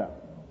victim.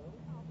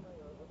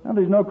 Now,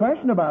 there's no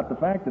question about the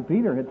fact that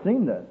Peter had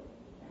seen this.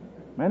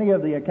 Many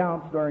of the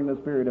accounts during this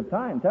period of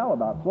time tell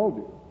about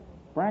soldiers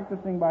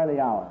practicing by the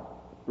hour,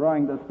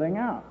 throwing this thing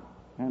out,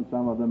 and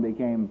some of them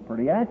became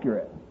pretty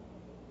accurate.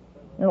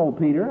 And old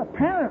Peter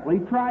apparently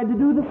tried to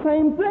do the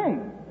same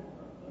thing,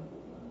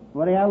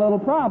 but he had a little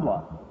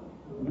problem.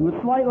 He was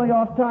slightly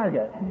off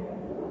target,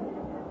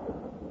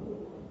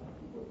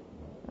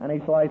 and he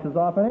slices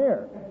off an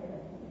ear.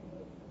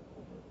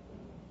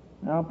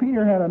 Now,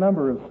 Peter had a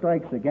number of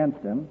strikes against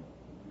him,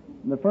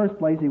 In the first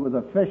place, he was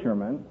a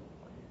fisherman,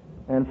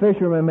 and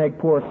fishermen make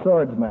poor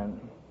swordsmen.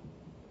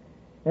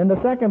 In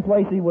the second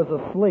place, he was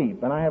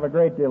asleep, and I have a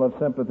great deal of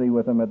sympathy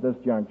with him at this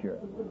juncture.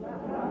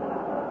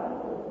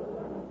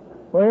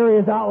 Well, here he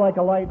is out like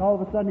a light, and all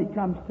of a sudden he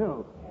comes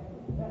to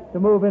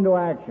move into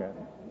action.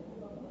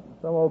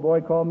 Some old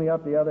boy called me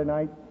up the other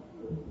night.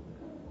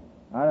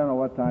 I don't know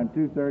what time,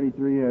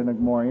 2:33 in the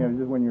morning. It was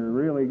just when you're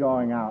really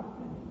going out.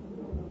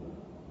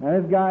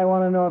 And this guy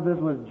wanted to know if this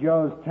was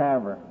Joe's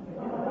Tavern.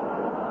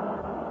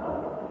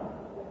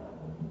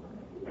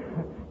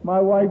 My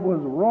wife was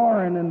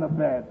roaring in the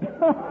bed.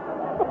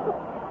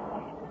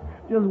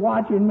 Just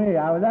watching me.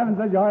 I was having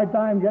such a hard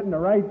time getting the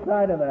right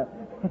side of the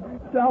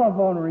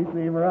telephone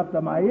receiver up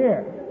to my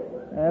ear.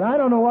 And I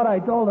don't know what I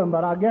told him,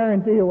 but I'll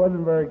guarantee it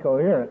wasn't very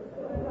coherent.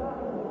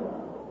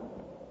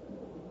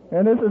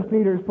 And this is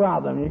Peter's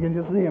problem. You can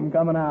just see him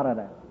coming out of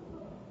that.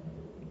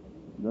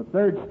 The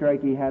third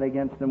strike he had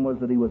against him was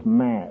that he was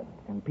mad.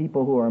 And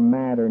people who are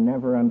mad are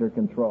never under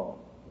control.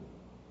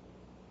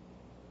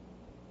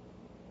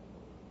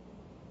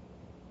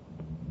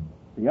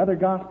 The other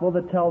gospel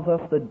that tells us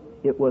that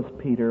it was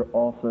Peter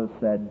also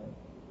said,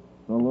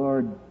 the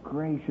Lord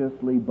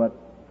graciously but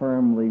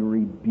firmly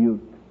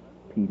rebukes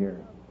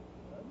Peter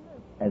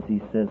as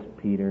he says,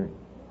 Peter,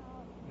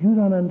 you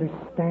don't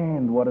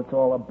understand what it's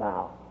all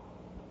about.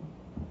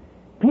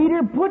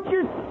 Peter, put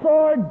your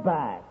sword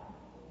back.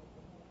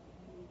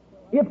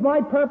 If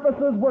my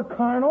purposes were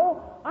carnal,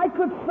 I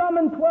could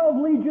summon 12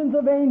 legions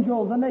of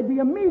angels and they'd be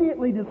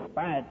immediately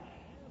dispatched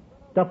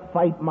to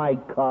fight my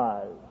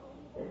cause.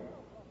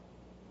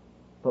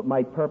 But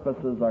my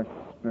purposes are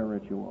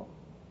spiritual.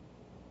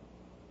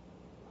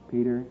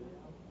 Peter,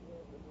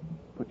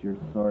 put your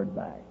sword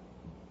back.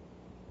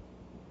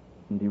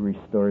 And he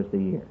restores the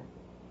ear.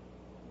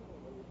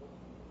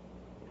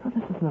 Now,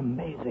 this is an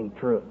amazing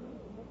truth.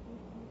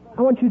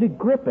 I want you to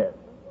grip it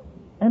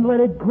and let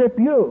it grip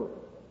you.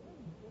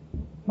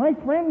 My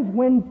friends,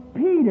 when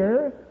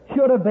Peter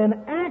should have been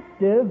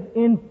active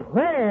in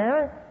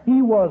prayer,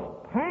 he was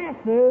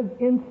passive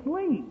in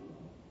sleep.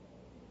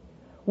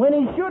 When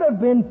he should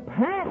have been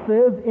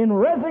passive in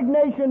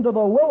resignation to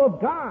the will of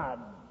God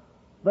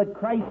that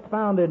Christ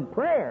found in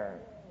prayer,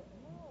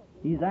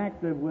 he's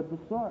active with the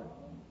sword.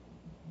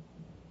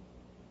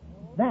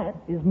 That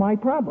is my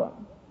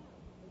problem.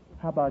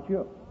 How about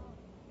you?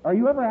 Are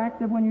you ever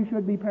active when you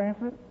should be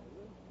passive?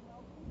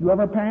 You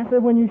ever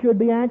passive when you should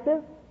be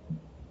active?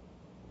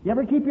 You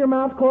ever keep your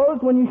mouth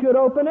closed when you should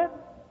open it?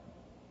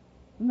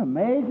 Isn't it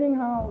amazing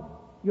how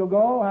you'll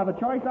go have a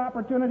choice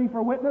opportunity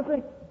for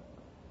witnessing?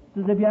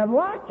 It's as if you have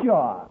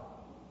lockjaw.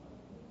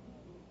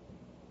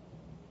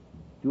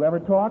 Do you ever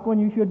talk when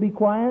you should be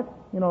quiet?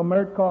 You know,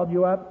 Mert called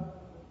you up.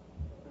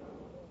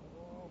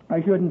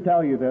 I shouldn't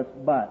tell you this,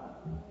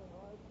 but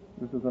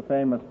this is a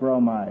famous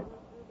bromide.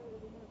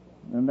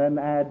 And then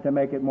add to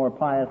make it more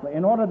piously,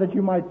 in order that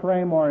you might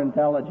pray more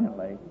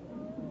intelligently.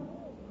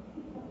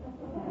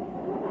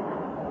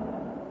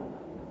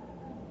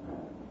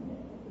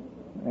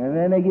 And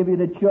then they give you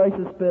the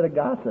choicest bit of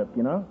gossip,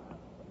 you know.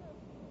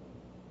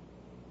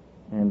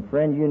 And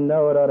friend, you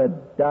know it ought to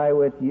die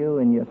with you,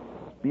 and you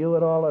spew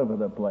it all over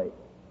the place.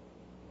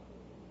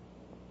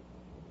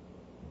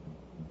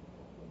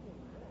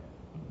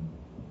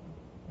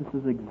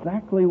 This is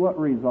exactly what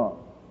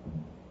results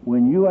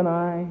when you and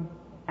I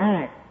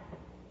act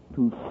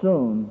too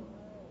soon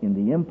in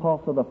the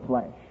impulse of the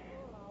flesh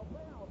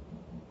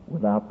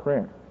without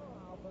prayer.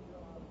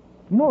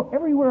 You know,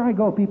 everywhere I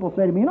go, people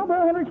say to me, you know,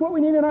 Brother Hendricks, what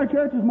we need in our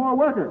church is more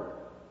workers.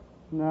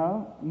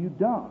 No, you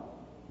don't.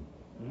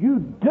 You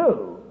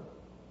do,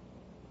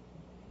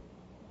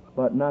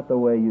 but not the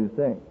way you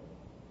think.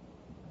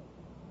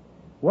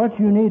 What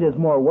you need is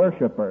more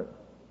worshipers.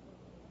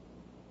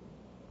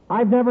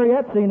 I've never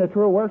yet seen a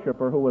true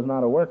worshiper who was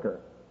not a worker.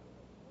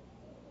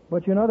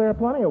 But you know, there are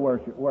plenty of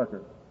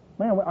workers.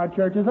 Man, our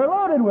churches are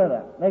loaded with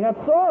it. They got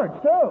swords,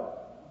 too.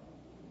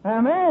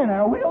 And man,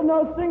 they're wielding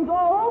those things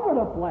all over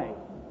the place,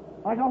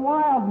 like a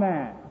wild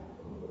man.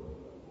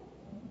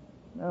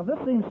 Now, if this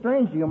seems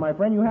strange to you, my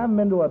friend, you haven't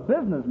been to a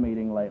business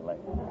meeting lately.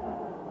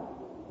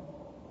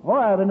 Boy,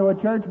 I've been to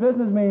a church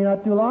business meeting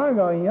not too long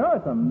ago, and you know,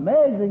 it's an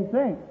amazing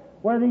thing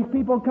where these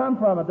people come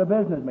from at the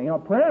business meeting. You know,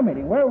 prayer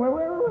meeting, where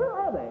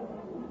are they?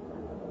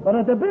 But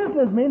at the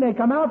business meeting, they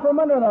come out from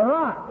under the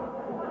rock.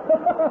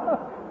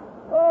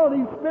 Oh,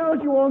 these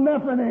spiritual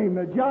Nephilim,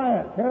 the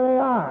giants, here they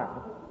are.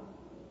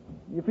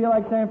 You feel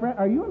like saying, friend,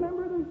 are you a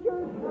member of this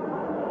church?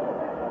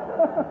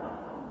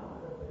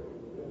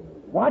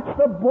 Watch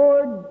the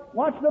board,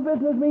 watch the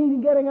business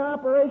meeting getting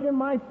operation.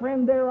 My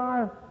friend, there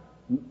are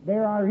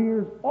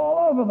ears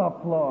all over the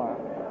floor.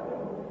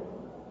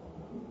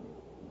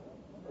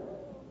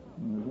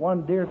 As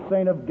one dear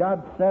saint of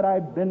God said,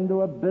 I've been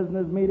to a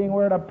business meeting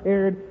where it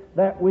appeared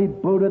that we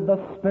booted the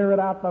spirit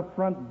out the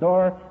front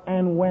door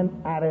and went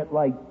at it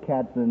like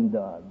cats and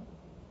dogs.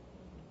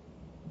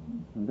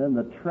 And then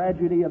the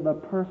tragedy of the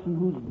person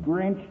who's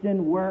drenched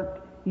in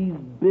work, he's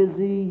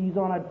busy, he's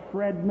on a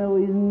treadmill,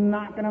 he's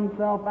knocking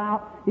himself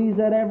out, he's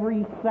at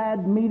every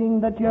sad meeting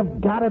that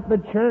you've got at the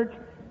church,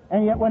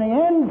 And yet when he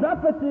ends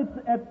up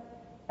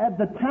at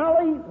the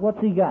tally,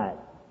 what's he got?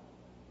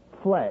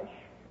 Flesh,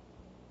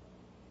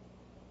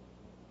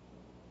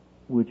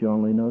 which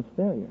only knows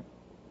failure.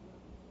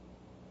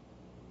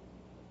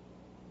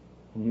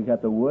 And you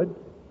got the wood,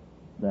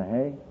 the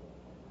hay,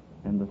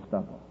 and the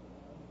stubble.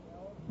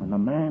 When the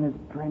man is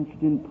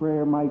drenched in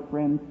prayer, my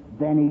friend,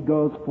 then he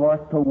goes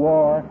forth to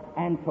war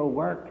and to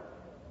work.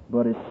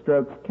 But his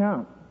strokes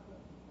count.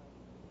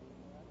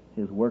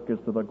 His work is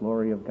to the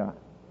glory of God.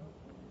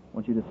 I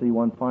want you to see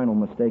one final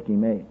mistake he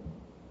made.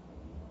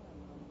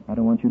 I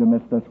don't want you to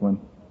miss this one.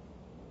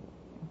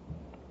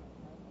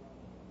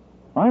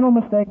 Final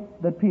mistake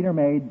that Peter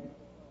made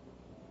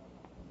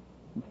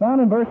is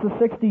found in verses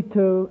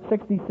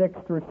 66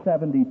 through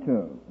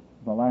 72,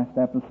 the last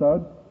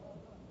episode.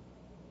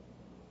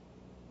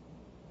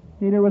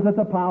 Peter was at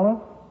the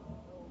palace.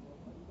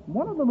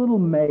 One of the little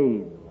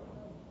maids,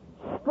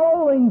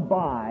 strolling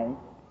by,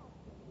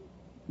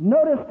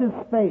 noticed his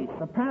face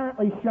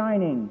apparently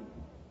shining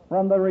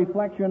from the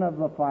reflection of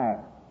the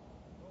fire.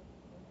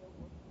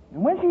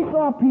 And when she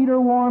saw Peter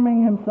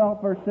warming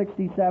himself, verse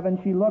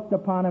 67, she looked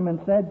upon him and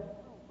said,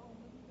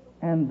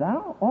 "And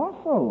thou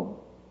also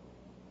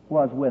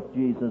was with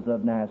Jesus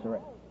of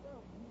Nazareth."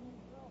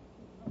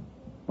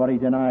 But he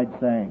denied,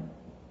 saying,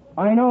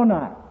 "I know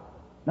not,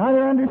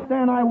 neither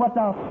understand I what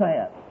thou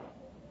sayest."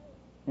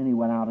 And he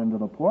went out into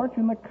the porch,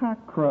 and the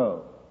cock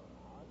crowed.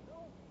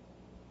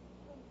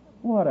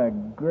 What a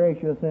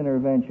gracious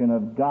intervention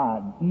of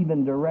God,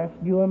 even to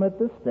rescue him at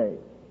this stage.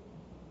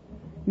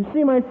 You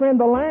see, my friend,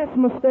 the last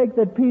mistake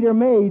that Peter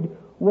made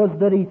was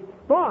that he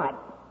thought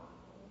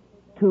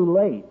too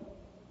late.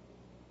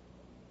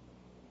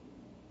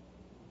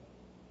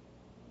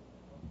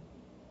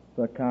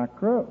 The cock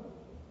crowed.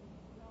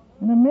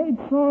 And the maid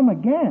saw him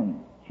again.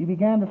 She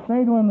began to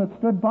say to him that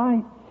stood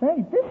by,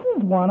 "Say, this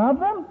is one of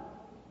them."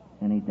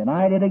 And he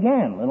denied it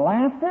again. A little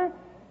after,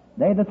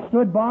 they that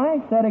stood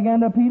by said again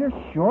to Peter,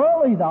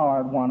 "Surely thou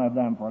art one of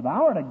them, for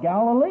thou art a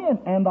Galilean,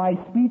 and thy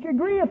speech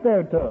agreeth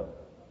thereto."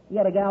 He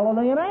had a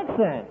Galilean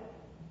accent.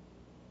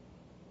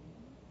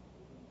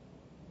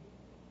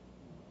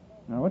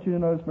 Now I want you to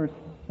notice verse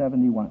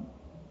 71.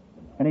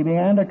 And he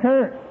began to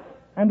curse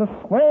and to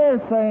swear,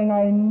 saying,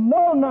 "I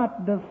know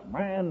not this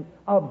man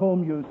of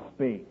whom you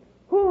speak."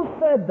 Who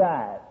said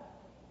that?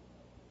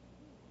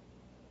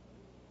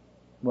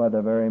 Why,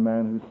 the very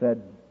man who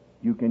said,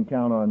 "You can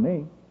count on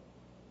me.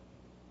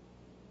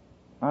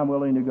 I'm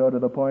willing to go to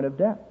the point of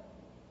death."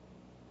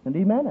 And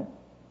he meant it.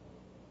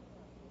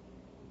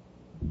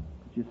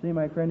 But you see,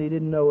 my friend, he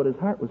didn't know what his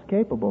heart was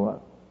capable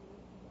of.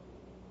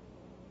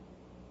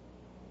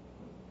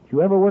 Did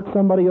you ever work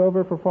somebody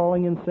over for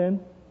falling in sin?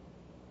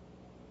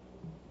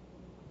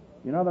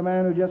 You know the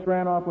man who just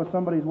ran off with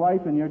somebody's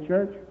wife in your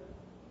church?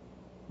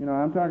 You know,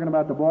 I'm talking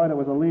about the boy that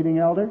was a leading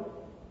elder.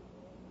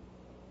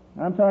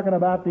 I'm talking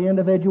about the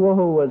individual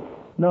who was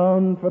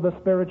known for the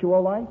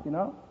spiritual life, you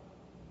know.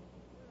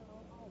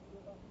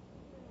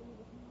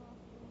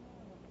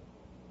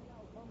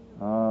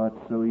 Oh,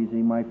 it's so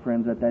easy, my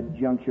friends, at that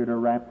juncture to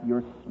wrap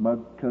your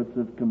smug coats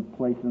of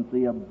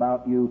complacency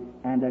about you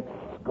and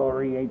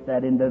excoriate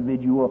that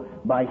individual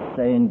by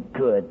saying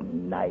good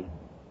night,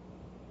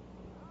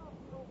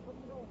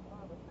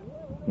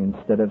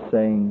 instead of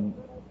saying,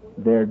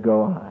 "There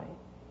go I,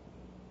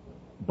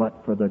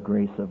 but for the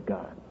grace of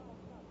God."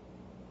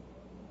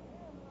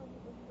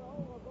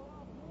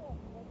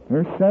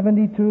 Verse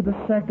 72, the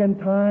second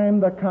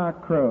time the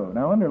cock crowed.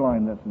 Now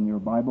underline this in your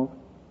Bible.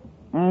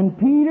 And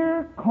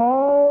Peter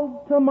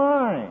called to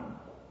mind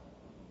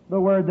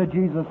the word that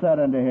Jesus said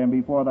unto him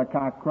before the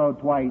cock crowed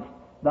twice,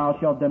 "Thou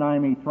shalt deny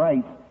me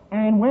thrice."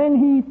 And when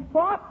he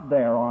thought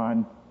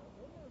thereon,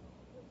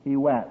 he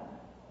wept.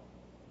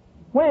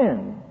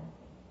 When?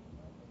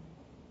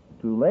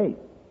 Too late.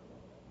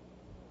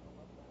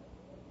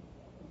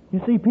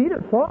 You see,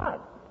 Peter thought.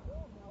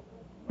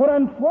 But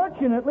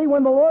unfortunately,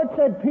 when the Lord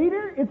said,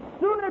 "Peter, it's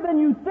sooner than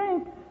you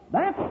think,"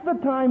 that's the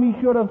time he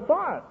should have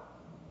thought.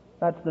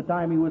 That's the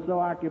time he was so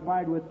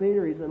occupied with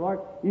Peter. He said, "Lord,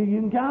 you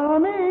can count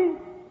on me."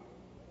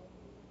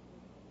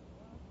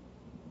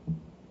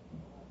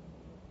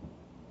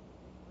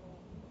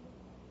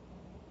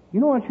 You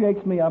know what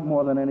shakes me up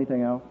more than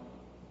anything else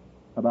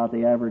about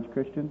the average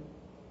Christian?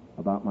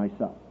 About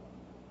myself.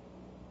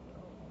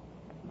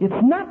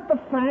 It's not the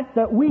fact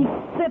that we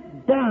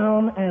sit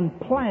down and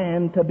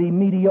plan to be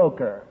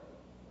mediocre.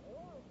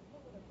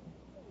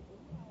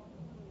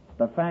 It's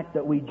the fact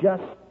that we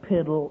just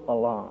piddle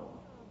along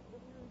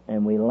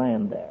and we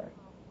land there.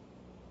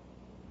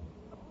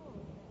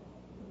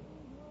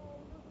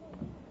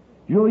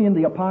 Julian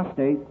the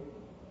Apostate,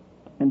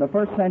 in the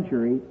first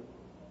century,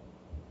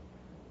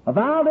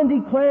 avowed and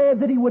declared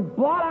that he would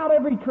blot out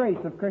every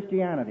trace of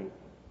Christianity.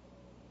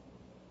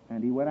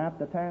 And he went at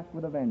the task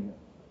with a vengeance.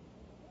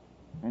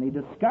 And he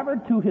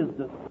discovered to his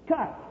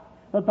disgust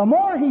that the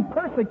more he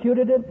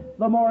persecuted it,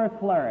 the more it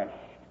flourished.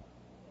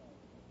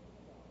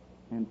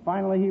 And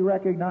finally he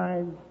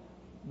recognized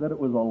that it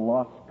was a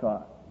lost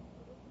cause.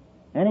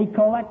 And he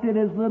collected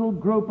his little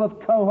group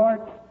of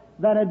cohorts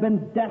that had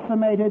been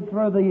decimated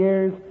through the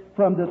years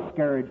from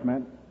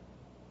discouragement.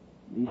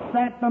 He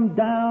sat them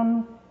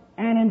down,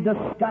 and in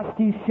disgust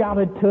he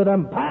shouted to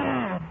them,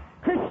 "Bah!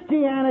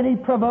 Christianity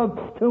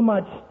provokes too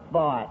much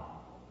thought.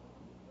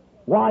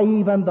 Why,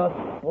 even the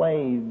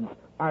slaves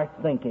are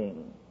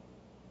thinking."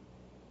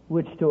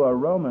 Which to a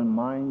Roman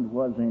mind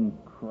was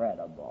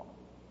incredible.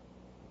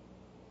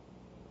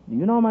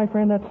 You know, my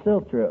friend, that's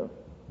still true.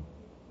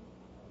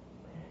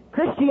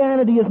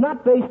 Christianity is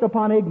not based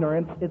upon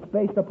ignorance, it's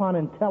based upon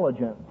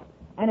intelligence,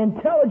 an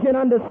intelligent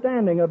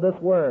understanding of this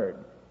word.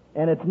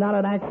 And it's not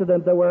an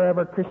accident that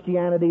wherever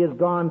Christianity has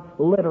gone,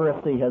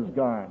 literacy has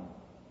gone.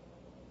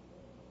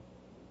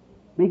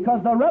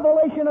 Because the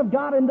revelation of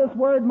God in this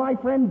word, my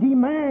friend,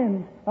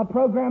 demands a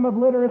program of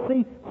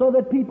literacy so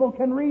that people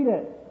can read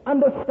it,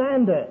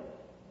 understand it,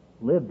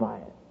 live by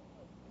it.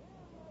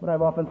 But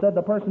I've often said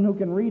the person who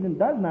can read and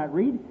does not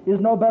read is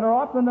no better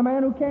off than the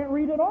man who can't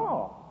read at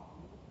all.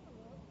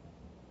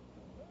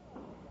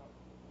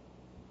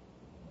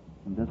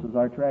 And this is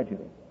our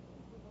tragedy.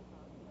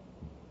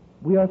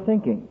 We are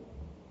thinking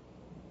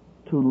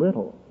too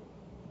little,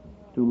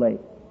 too late.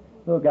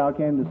 A little gal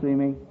came to see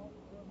me,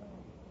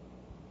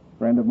 a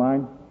friend of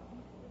mine.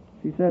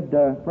 She said,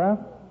 "Prof,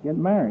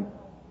 getting married."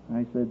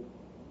 I said,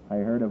 "I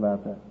heard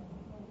about that."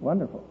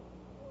 "Wonderful.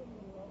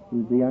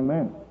 Who's the young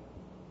man?"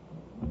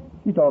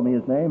 She told me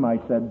his name. I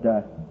said,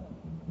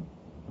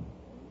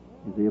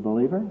 "Is he a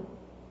believer?"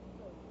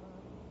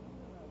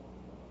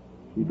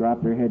 She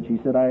dropped her head. She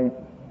said, "I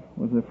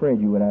was afraid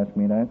you would ask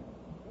me that."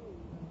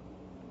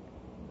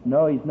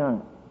 "No, he's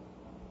not."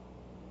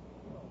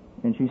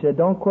 And she said,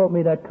 "Don't quote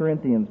me that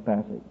Corinthians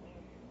passage.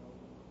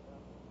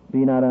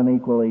 Be not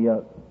unequally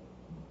yoked."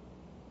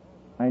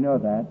 "I know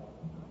that,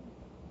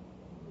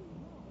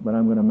 but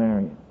I'm going to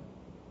marry you."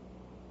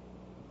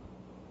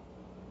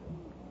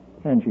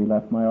 And she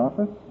left my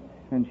office,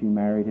 and she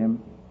married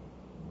him.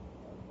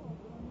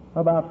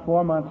 About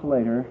 4 months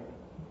later,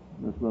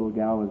 this little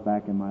gal was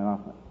back in my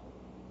office.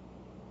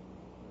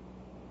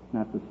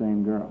 Not the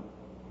same girl,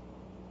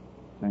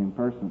 same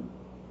person,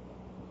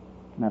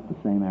 not the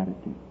same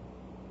attitude.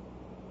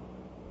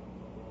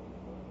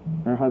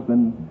 Her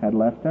husband had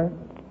left her,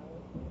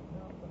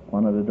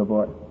 wanted a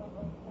divorce.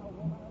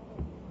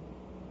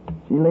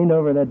 She leaned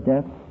over that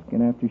desk,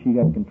 and after she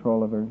got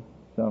control of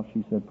herself,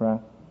 she said, "Prof,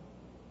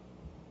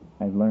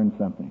 I've learned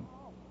something."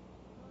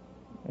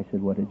 I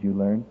said, "What did you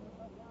learn?"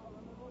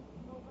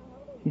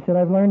 She said,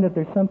 "I've learned that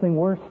there's something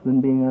worse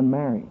than being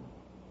unmarried."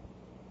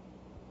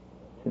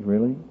 I said,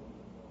 "Really?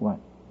 What?"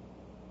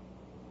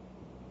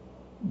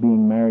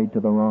 "Being married to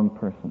the wrong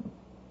person."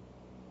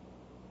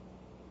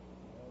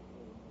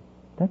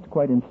 That's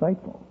quite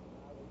insightful.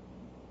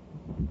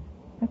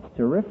 That's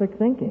terrific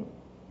thinking.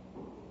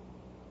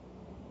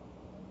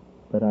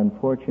 But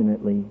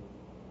unfortunately,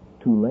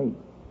 too late.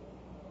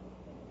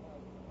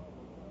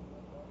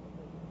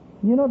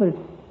 You know, there's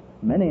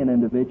many an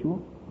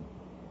individual.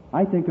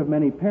 I think of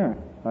many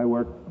parents. I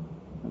work,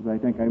 as I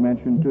think I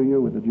mentioned to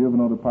you, with the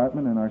juvenile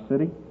department in our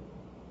city.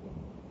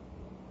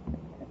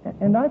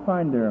 And I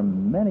find there are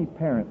many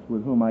parents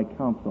with whom I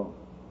counsel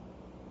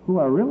who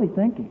are really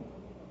thinking.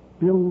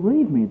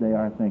 Believe me, they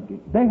are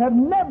thinking. They have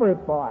never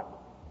thought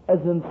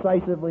as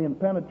incisively and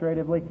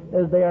penetratively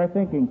as they are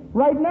thinking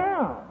right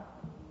now.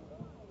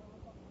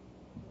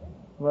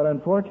 But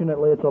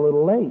unfortunately, it's a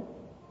little late.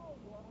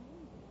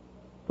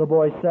 The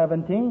boy's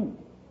 17.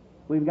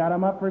 We've got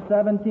him up for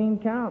 17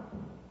 counts.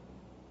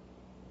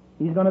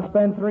 He's going to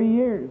spend 3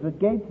 years at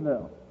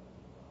Gatesville.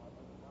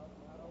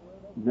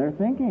 They're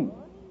thinking.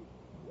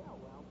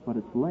 But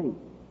it's late.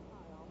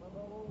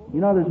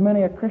 You know, there's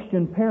many a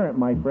Christian parent,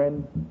 my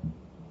friend,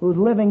 who's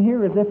living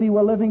here as if he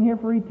were living here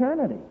for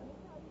eternity.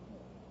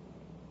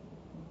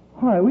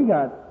 Why, we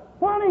got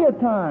plenty of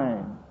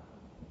time.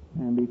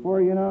 And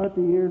before you know it,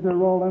 the years are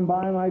rolling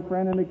by, my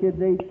friend, and the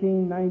kid's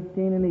 18,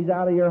 19, and he's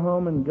out of your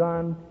home and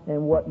gone,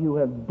 and what you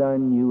have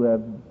done, you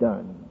have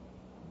done.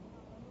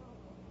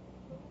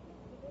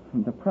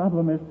 And the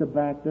problem is to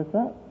back this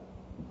up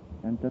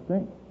and to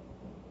think.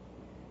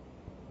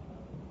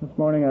 This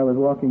morning I was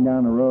walking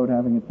down the road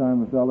having a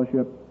time of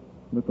fellowship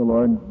with the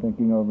Lord,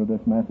 thinking over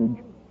this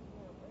message.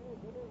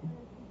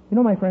 You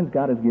know, my friends,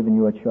 God has given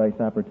you a choice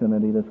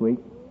opportunity this week.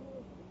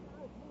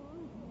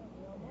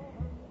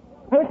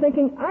 I was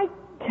thinking, I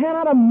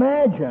cannot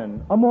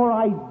imagine a more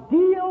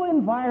ideal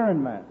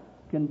environment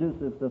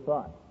conducive to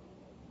thought.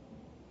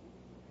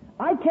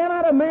 I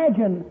cannot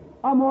imagine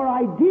a more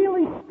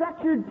ideally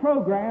structured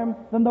program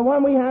than the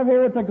one we have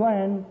here at the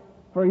Glen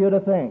for you to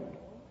think.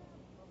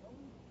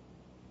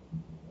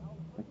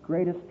 The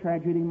greatest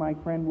tragedy, my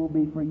friend, will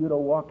be for you to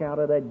walk out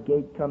of that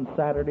gate come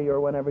Saturday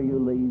or whenever you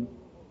leave,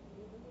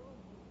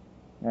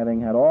 having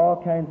had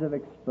all kinds of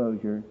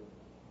exposure,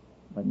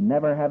 but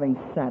never having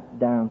sat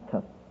down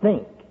to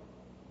think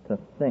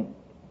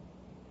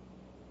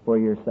for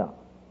yourself.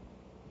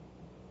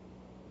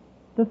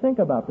 To think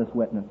about this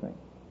witnessing.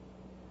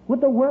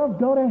 Would the world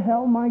go to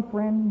hell, my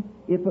friend,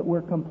 if it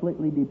were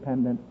completely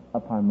dependent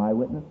upon my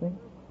witnessing?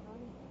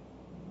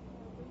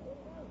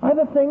 Are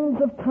the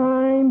things of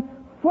time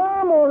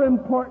far more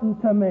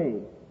important to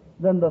me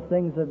than the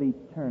things of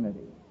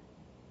eternity.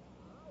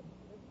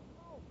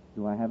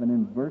 Do I have an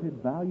inverted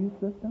value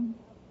system?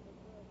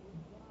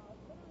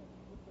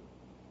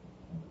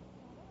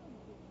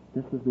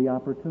 This is the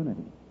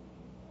opportunity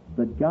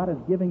that God is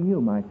giving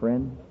you, my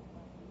friend,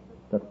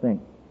 to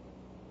think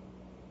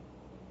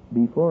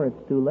before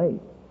it's too late.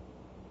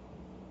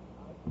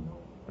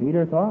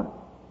 Peter thought,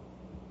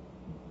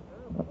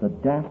 but the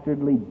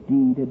dastardly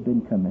deed had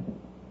been committed.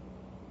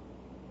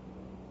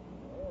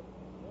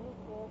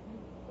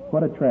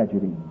 What a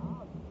tragedy.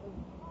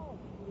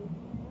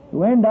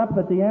 To end up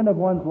at the end of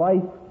one's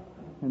life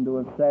and to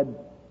have said,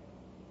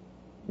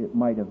 it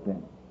might have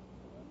been.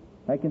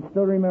 I can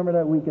still remember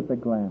that week at the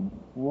Glen.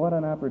 What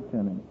an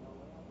opportunity.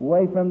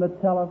 Away from the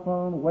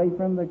telephone, away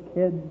from the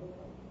kids,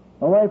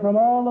 away from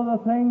all of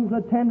the things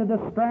that tend to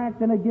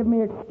distract and to give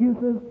me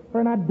excuses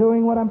for not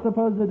doing what I'm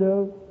supposed to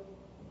do.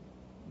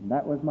 And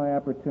that was my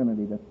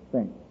opportunity to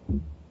think.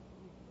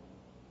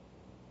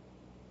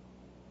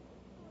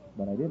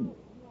 But I didn't.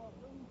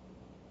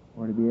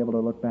 Or to be able to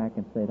look back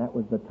and say, that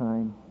was the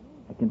time.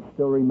 I can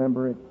still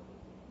remember it.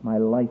 My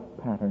life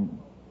patterns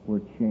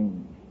were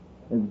changed.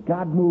 As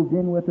God moved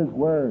in with His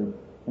Word,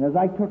 and as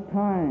I took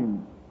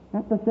time,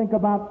 not to think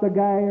about the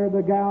guy or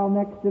the gal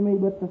next to me,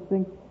 but to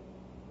think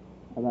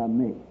about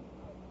me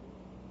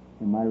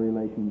and my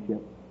relationship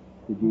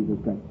to Jesus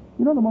Christ.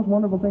 You know the most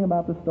wonderful thing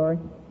about this story?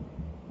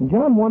 In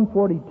John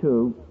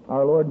 1:42,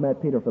 our Lord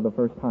met Peter for the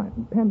first time.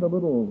 He penned a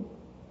little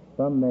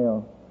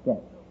thumbnail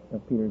sketch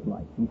of Peter's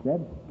life. He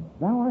said,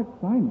 "Thou art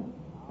Simon.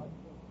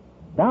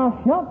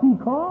 Thou shalt be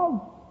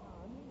called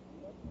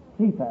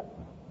Cephas,"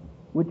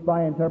 which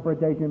by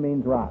interpretation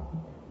means rock.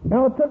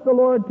 Now, it took the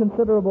Lord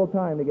considerable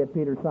time to get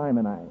Peter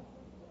Simonized.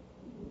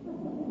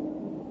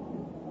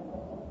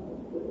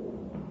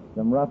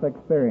 Some rough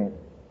experience.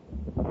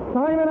 The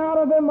Simon out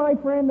of him, my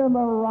friend, and the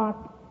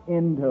rock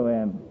into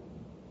him.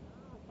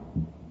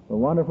 The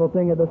wonderful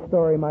thing of the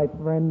story, my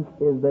friends,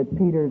 is that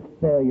Peter's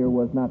failure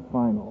was not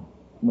final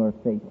nor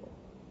fatal.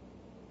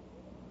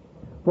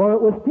 For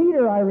it was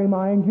Peter, I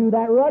remind you,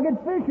 that rugged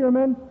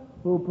fisherman,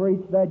 who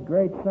preached that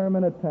great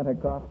sermon at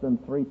Pentecost,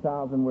 and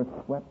 3,000 were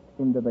swept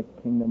into the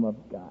kingdom of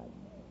God.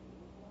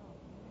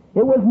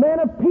 It was men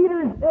of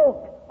Peter's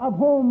ilk of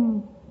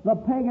whom the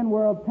pagan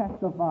world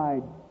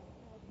testified,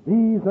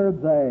 "These are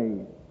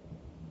they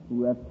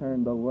who have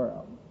turned the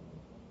world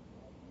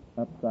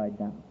upside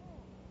down."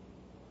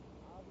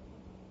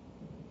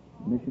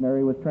 The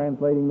missionary was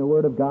translating the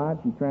Word of God.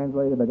 She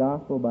translated the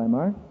Gospel by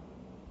Mark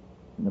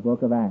in the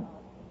book of Acts.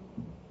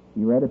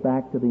 He read it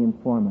back to the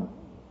informant,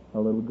 a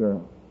little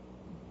girl.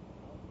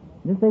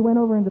 And as they went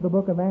over into the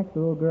book of Acts, the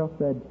little girl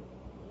said,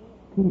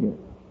 "Peter,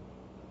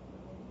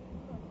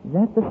 is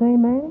that the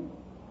same man?"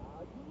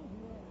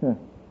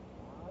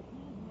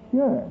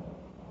 Sure.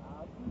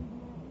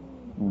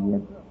 And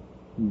yet,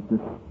 he's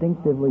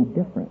distinctively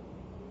different.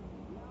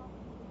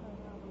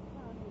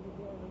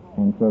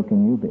 And so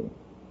can you be.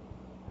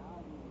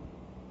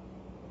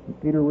 If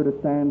Peter were to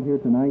stand here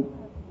tonight,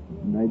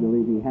 and I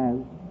believe he has,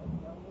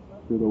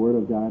 through the Word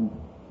of God,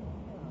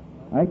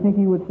 I think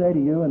he would say to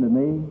you and to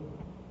me,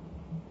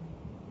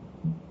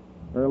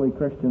 early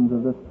Christians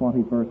of this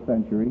 21st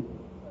century,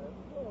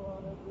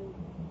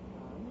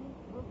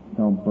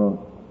 don't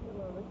boast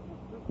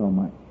so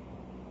much.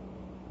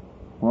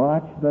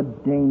 Watch the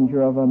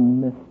danger of a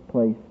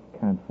misplaced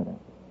confidence.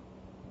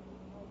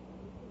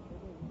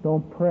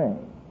 Don't pray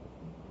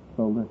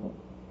so little.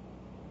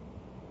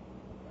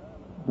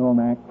 Don't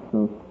act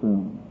so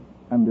soon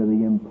under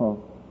the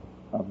impulse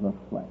of the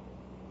flesh.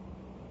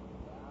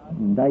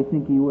 And I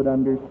think he would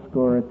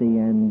underscore at the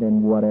end,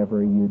 and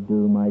whatever you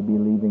do, my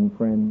believing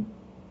friend,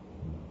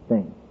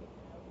 think.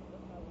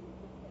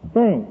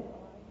 Think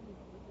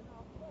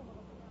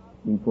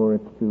before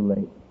it's too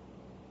late.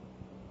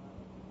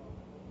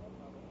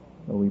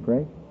 Shall we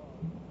pray?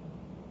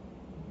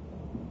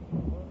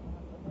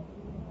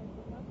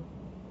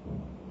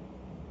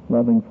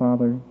 Loving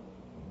Father,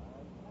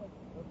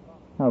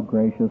 how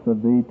gracious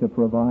of Thee to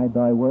provide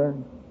Thy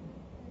Word,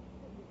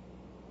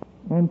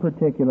 and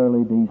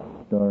particularly these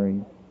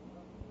stories.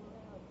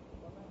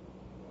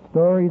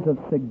 Stories of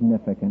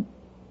significance.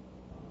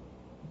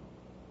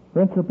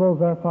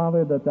 Principles, our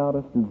Father, that Thou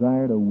dost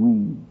desire to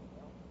weave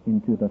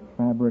into the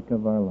fabric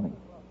of our life.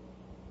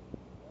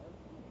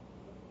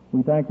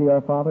 We thank Thee,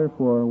 our Father,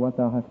 for what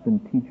Thou hast been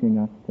teaching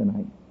us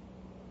tonight.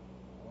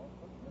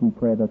 We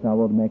pray that Thou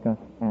wilt make us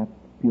apt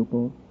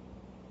pupils,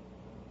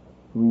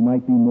 so we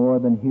might be more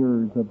than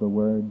hearers of the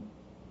Word,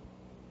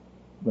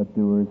 but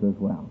doers as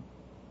well.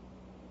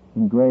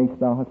 In grace,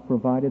 Thou hast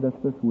provided us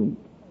this week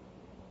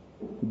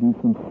to do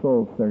some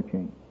soul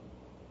searching,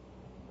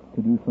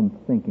 to do some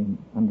thinking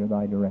under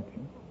Thy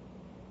direction.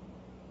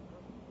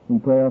 We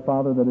pray, our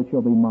Father, that it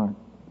shall be marked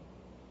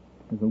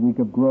as a week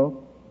of growth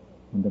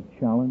and of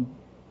challenge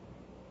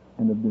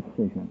and of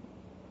decision.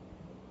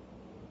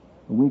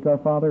 A week, our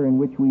Father, in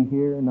which we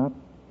hear not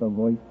the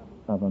voice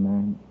of a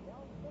man.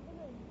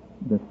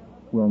 This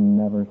will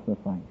never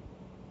suffice,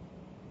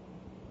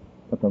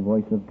 but the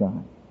voice of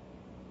God.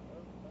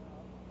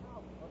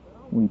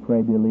 We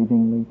pray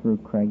believingly through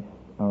Christ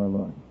our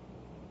Lord.